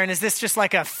 okay, well, Aaron, is this just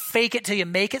like a fake it till you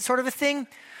make it sort of a thing?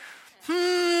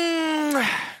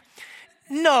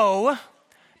 No.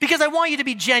 Because I want you to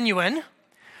be genuine,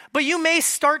 but you may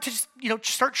start to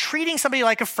start treating somebody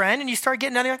like a friend, and you start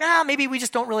getting down there like, maybe we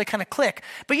just don't really kind of click.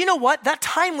 But you know what? That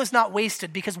time was not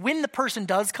wasted, because when the person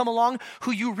does come along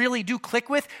who you really do click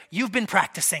with, you've been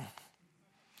practicing.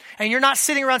 And you're not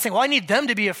sitting around saying, well, I need them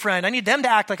to be a friend. I need them to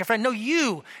act like a friend. No,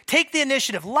 you take the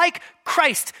initiative. Like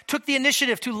Christ took the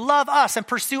initiative to love us and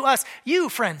pursue us. You,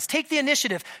 friends, take the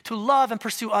initiative to love and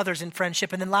pursue others in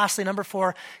friendship. And then lastly, number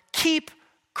four, keep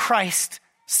Christ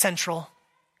central.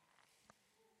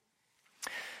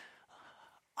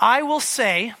 I will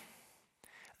say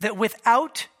that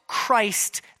without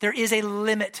Christ, there is a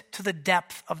limit to the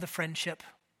depth of the friendship.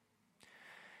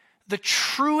 The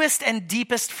truest and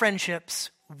deepest friendships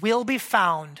will be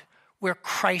found where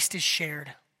Christ is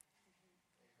shared.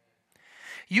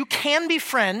 You can be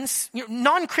friends.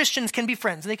 Non-Christians can be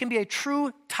friends. They can be a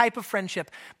true type of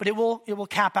friendship, but it will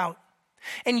cap out.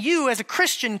 And you, as a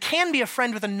Christian, can be a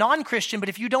friend with a non-Christian, but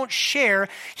if you don't share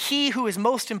he who is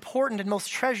most important and most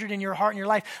treasured in your heart and your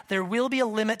life, there will be a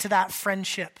limit to that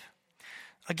friendship.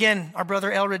 Again, our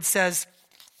brother Elred says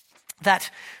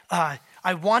that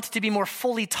I want to be more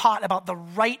fully taught about the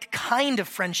right kind of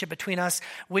friendship between us,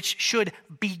 which should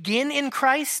begin in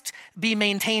Christ, be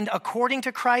maintained according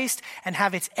to Christ, and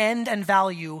have its end and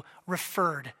value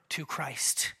referred to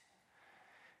Christ.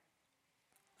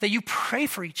 That you pray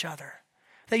for each other,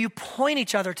 that you point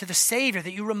each other to the Savior,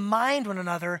 that you remind one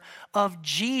another of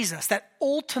Jesus. That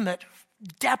ultimate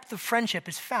depth of friendship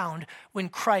is found when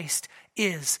Christ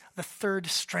is the third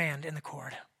strand in the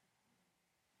cord.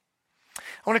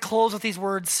 I want to close with these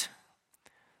words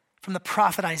from the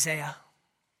prophet Isaiah.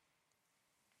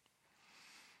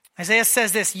 Isaiah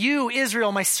says this, "You,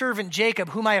 Israel, my servant Jacob,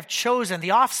 whom I have chosen,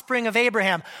 the offspring of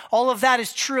Abraham." All of that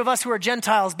is true of us who are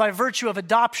Gentiles by virtue of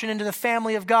adoption into the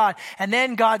family of God. And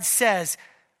then God says,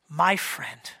 "My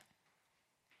friend,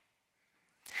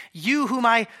 you whom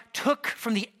I took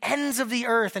from the ends of the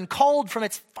earth and called from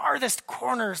its farthest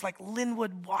corners like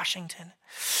Linwood, Washington,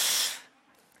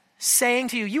 saying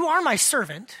to you, you are my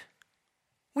servant."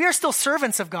 We are still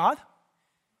servants of God,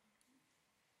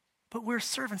 but we're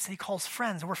servants that he calls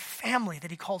friends. We're family that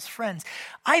he calls friends.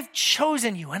 "I've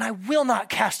chosen you and I will not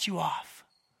cast you off.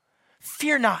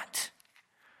 Fear not,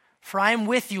 for I am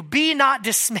with you. Be not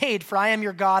dismayed, for I am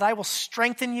your God. I will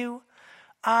strengthen you.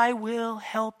 I will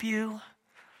help you.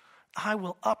 I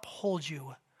will uphold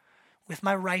you with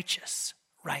my righteous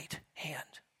right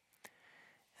hand."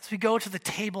 As we go to the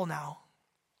table now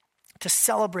to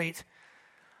celebrate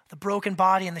the broken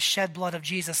body and the shed blood of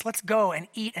Jesus, let's go and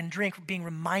eat and drink, being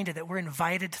reminded that we're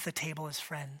invited to the table as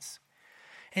friends.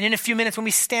 And in a few minutes, when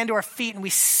we stand to our feet and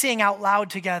we sing out loud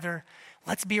together,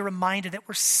 let's be reminded that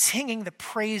we're singing the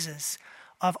praises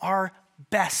of our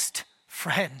best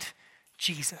friend,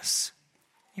 Jesus.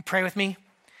 You pray with me?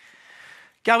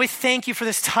 God, we thank you for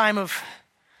this time of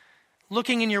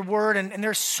looking in your word, and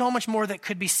there's so much more that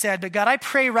could be said. But God, I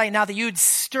pray right now that you would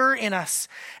stir in us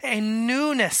a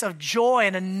newness of joy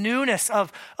and a newness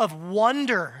of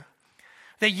wonder,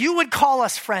 that you would call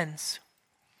us friends.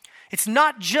 It's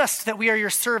not just that we are your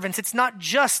servants. It's not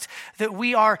just that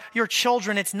we are your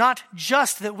children. It's not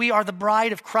just that we are the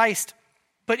bride of Christ.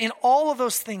 But in all of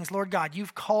those things, Lord God,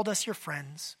 you've called us your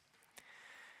friends.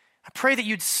 I pray that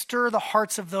you'd stir the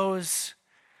hearts of those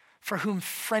for whom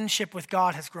friendship with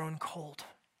God has grown cold.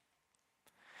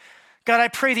 God, I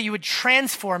pray that you would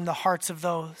transform the hearts of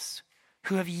those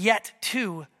who have yet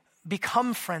to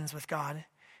become friends with God.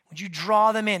 Would you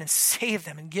draw them in and save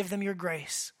them and give them your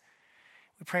grace?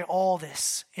 We pray all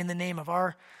this in the name of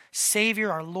our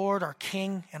Savior, our Lord, our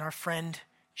King, and our friend,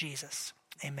 Jesus.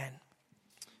 Amen.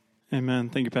 Amen.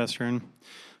 Thank you, Pastor Aaron.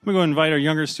 I'm going to go invite our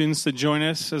younger students to join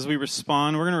us as we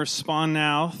respond. We're going to respond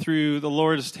now through the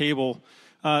Lord's table.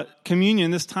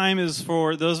 Communion, this time is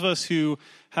for those of us who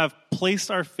have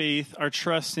placed our faith, our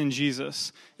trust in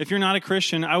Jesus. If you're not a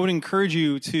Christian, I would encourage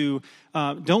you to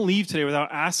don't leave today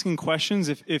without asking questions.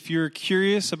 If you're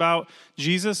curious about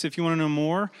Jesus, if you want to know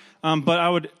more, but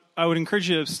I would encourage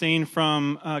you to abstain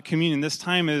from communion. This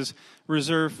time is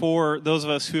reserved for those of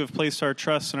us who have placed our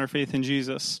trust and our faith in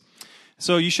Jesus.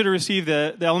 So you should have received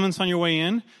the elements on your way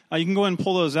in. You can go ahead and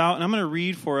pull those out, and I'm going to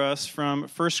read for us from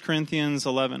 1 Corinthians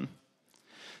 11.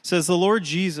 It says, "The Lord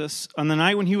Jesus, on the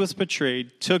night when he was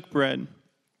betrayed, took bread.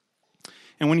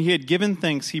 And when he had given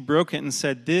thanks, he broke it and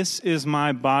said, 'This is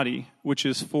my body, which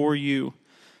is for you.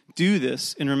 Do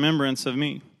this in remembrance of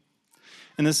me.'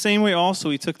 In the same way also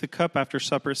he took the cup after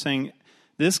supper, saying,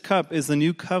 'This cup is the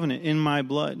new covenant in my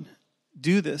blood.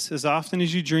 Do this as often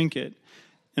as you drink it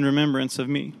in remembrance of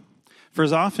me. For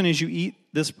as often as you eat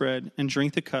this bread and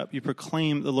drink the cup, you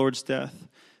proclaim the Lord's death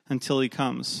until he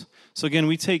comes.'" So again,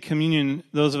 we take communion,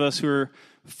 those of us who are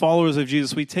followers of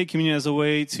Jesus, we take communion as a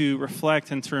way to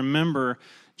reflect and to remember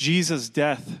Jesus'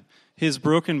 death, his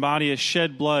broken body, his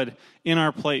shed blood in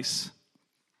our place.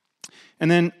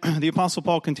 And then the Apostle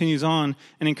Paul continues on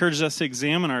and encourages us to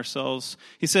examine ourselves.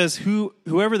 He says,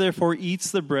 "Whoever therefore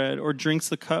eats the bread or drinks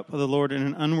the cup of the Lord in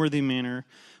an unworthy manner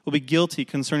will be guilty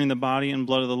concerning the body and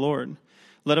blood of the Lord.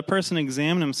 Let a person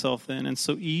examine himself then, and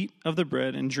so eat of the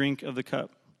bread and drink of the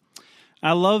cup."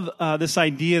 I love this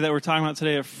idea that we're talking about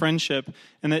today of friendship,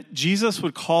 and that Jesus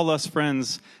would call us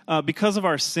friends. Because of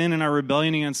our sin and our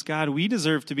rebellion against God, we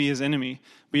deserve to be his enemy.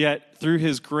 But yet, through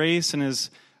his grace and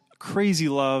his crazy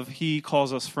love, he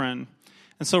calls us friend.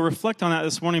 And so reflect on that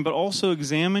this morning, but also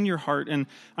examine your heart. And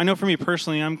I know for me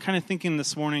personally, I'm kind of thinking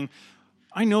this morning,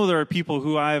 I know there are people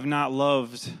who I have not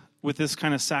loved with this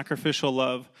kind of sacrificial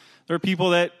love. There are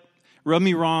people that rub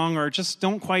me wrong or just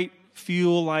don't quite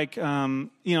feel like,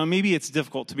 maybe it's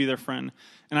difficult to be their friend.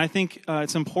 And I think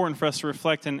it's important for us to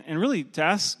reflect and really to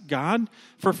ask God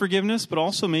for forgiveness, but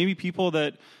also maybe people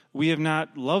that we have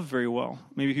not loved very well.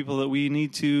 Maybe people that we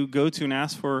need to go to and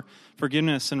ask for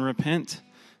forgiveness and repent.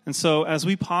 And so as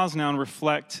we pause now and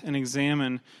reflect and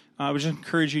examine, I would just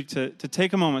encourage you to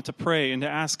take a moment to pray and to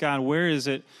ask God, where is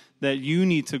it that you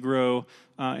need to grow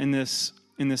in this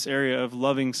area of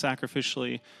loving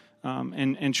sacrificially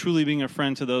and truly being a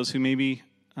friend to those who maybe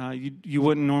you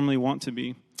wouldn't normally want to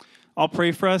be. I'll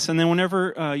pray for us, and then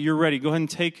whenever you're ready, go ahead and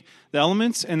take the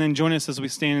elements, and then join us as we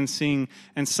stand and sing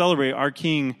and celebrate our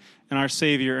King and our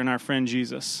Savior and our friend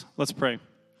Jesus. Let's pray.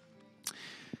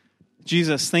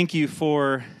 Jesus, thank you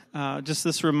for just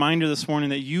this reminder this morning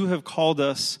that you have called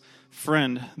us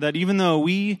friend, that even though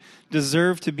we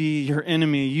deserve to be your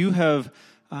enemy,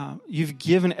 you've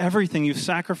given everything. You've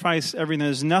sacrificed everything.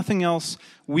 There's nothing else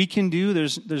we can do.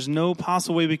 There's no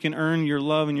possible way we can earn your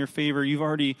love and your favor. You've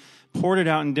already poured it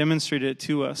out and demonstrated it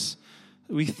to us.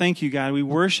 We thank you, God. We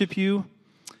worship you.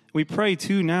 We pray,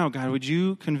 too, now, God, would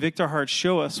you convict our hearts,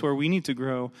 show us where we need to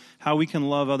grow, how we can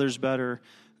love others better,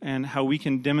 and how we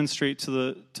can demonstrate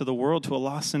to the world, to a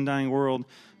lost and dying world,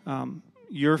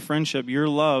 your friendship, your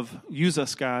love. Use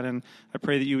us, God, and I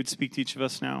pray that you would speak to each of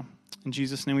us now. In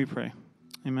Jesus' name we pray.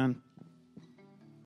 Amen.